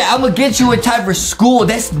 She said, I'm gonna get you in time for school.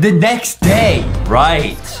 That's the next day.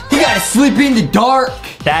 Right. He gotta sleep in the dark.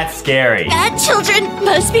 That's scary. Bad children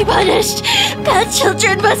must be punished. Bad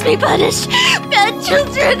children must be punished. Bad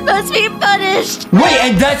children must be punished. Wait,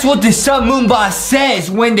 and that's what the Sun Moon boss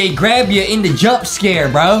says when they grab you in the jump scare,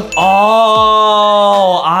 bro.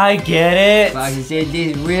 Oh, I get it. Like I said,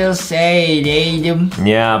 this is real sad, Adam.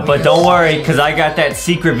 Yeah, but don't worry, because I got that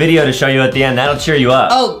secret video to show you at the end. That'll cheer you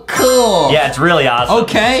up. Oh, cool. Yeah, it's really awesome.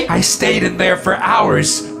 Okay. I stayed in there for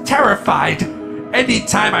hours, terrified.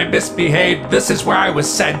 Anytime I misbehaved, this is where I was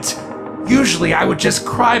sent. Usually I would just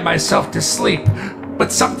cry myself to sleep,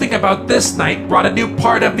 but something about this night brought a new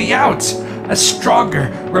part of me out. A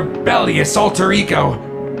stronger, rebellious alter ego.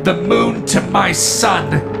 the moon to my sun.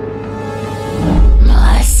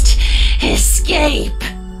 Must escape.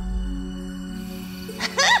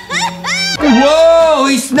 Whoa,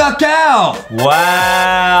 he snuck out!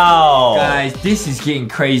 Wow! Guys, this is getting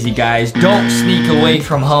crazy, guys. Don't sneak away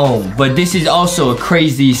from home. But this is also a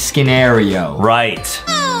crazy scenario. Right.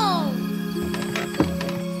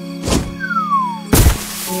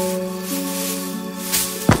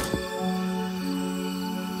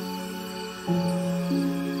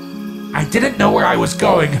 I didn't know where I was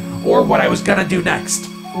going or what I was gonna do next.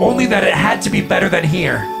 Only that it had to be better than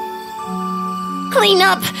here. Clean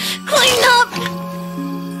up! Clean up!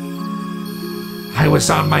 I was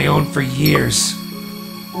on my own for years.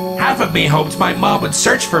 Half of me hoped my mom would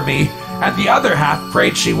search for me, and the other half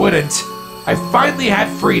prayed she wouldn't. I finally had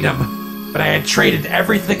freedom, but I had traded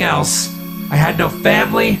everything else. I had no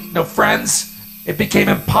family, no friends. It became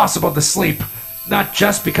impossible to sleep, not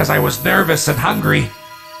just because I was nervous and hungry,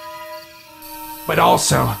 but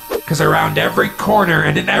also because around every corner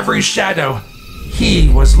and in every shadow, he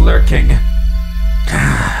was lurking.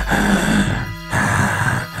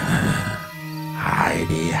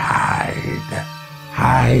 Hidey, hide.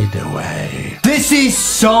 Hide away. This is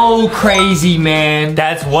so crazy, man.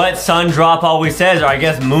 That's what Sundrop always says, or I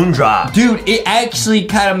guess Moondrop. Dude, it actually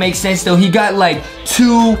kind of makes sense, though. He got, like,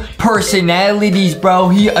 2 personalities, bro.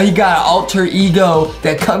 He got an alter ego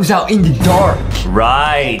that comes out in the dark.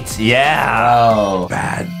 Right, yeah. Oh.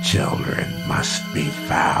 Bad children must be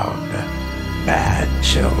found. Bad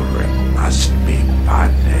children must be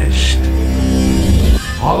punished.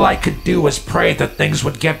 All I could do was pray that things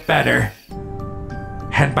would get better.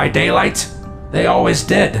 And by daylight, they always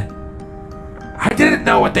did. I didn't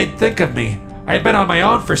know what they'd think of me. I had been on my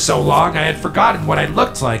own for so long, I had forgotten what I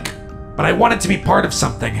looked like. But I wanted to be part of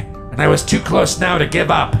something, and I was too close now to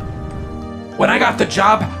give up. When I got the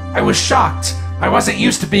job, I was shocked. I wasn't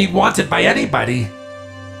used to being wanted by anybody.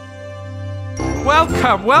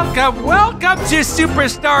 Welcome, welcome, welcome to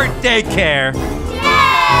Superstar Daycare.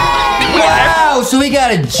 Wow, so he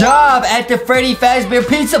got a job at the Freddy Fazbear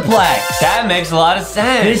Pizzaplex. That makes a lot of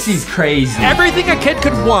sense. This is crazy. Everything a kid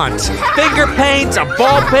could want. Finger paints, a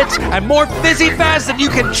ball pit, and more fizzy fast than you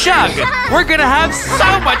can chug. We're gonna have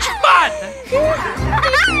so much fun!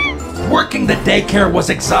 Working the daycare was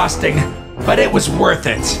exhausting, but it was worth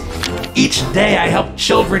it. Each day I helped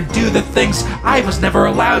children do the things I was never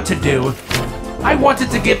allowed to do. I wanted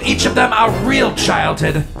to give each of them a real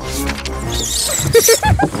childhood.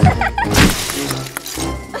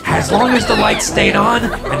 As long as the lights stayed on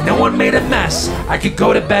and no one made a mess, I could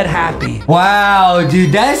go to bed happy. Wow,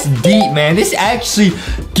 dude, that's deep, man. This actually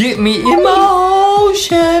get me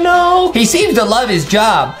emotional. He seems to love his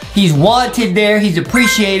job. He's wanted there, he's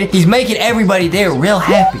appreciated, he's making everybody there real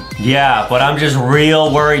happy. Yeah, but I'm just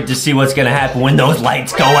real worried to see what's gonna happen when those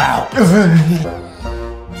lights go out.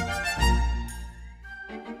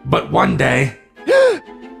 But one day,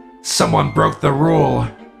 someone broke the rule.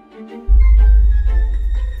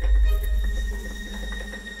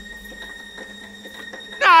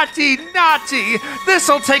 Naughty, naughty!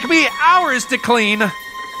 This'll take me hours to clean.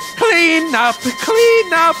 Clean up,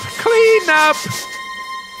 clean up, clean up!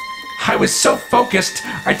 I was so focused,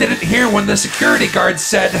 I didn't hear when the security guard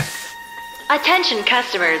said, "Attention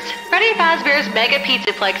customers, Freddy Fazbear's Mega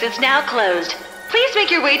Pizzaplex is now closed. Please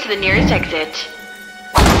make your way to the nearest exit."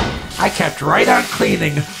 I kept right on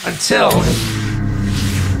cleaning until...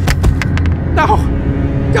 No!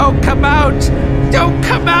 Don't come out! Don't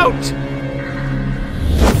come out!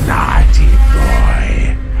 Naughty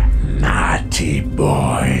boy. Naughty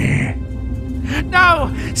boy. No!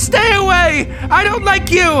 Stay away! I don't like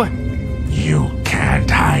you! You can't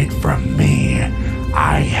hide from me.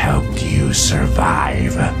 I helped you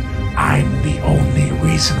survive. I'm the only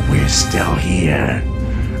reason we're still here.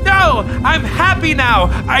 No! I'm happy now!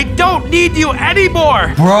 I don't need you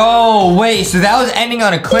anymore! Bro, wait, so that was ending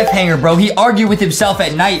on a cliffhanger, bro. He argued with himself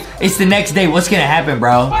at night. It's the next day. What's gonna happen,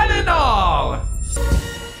 bro? One and all!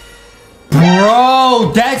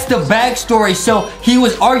 Bro, that's the backstory. So he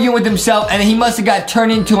was arguing with himself and he must have got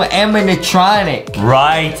turned into an animatronic.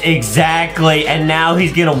 Right, exactly. And now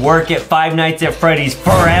he's gonna work at Five Nights at Freddy's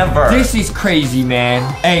forever. This is crazy, man.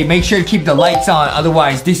 Hey, make sure to keep the lights on,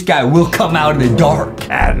 otherwise this guy will come out in the dark.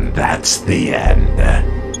 And that's the end.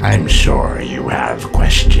 I'm sure you have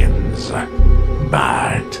questions,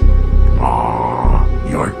 but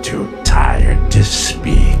you're too tired to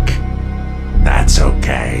speak. That's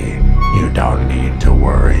okay. You don't need to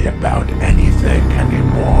worry about anything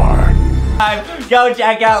anymore. Go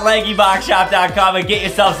check out LankyBoxShop.com and get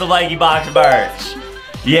yourself some LankyBox merch.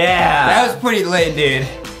 Yeah. That was pretty lit, dude.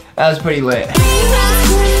 That was pretty lit.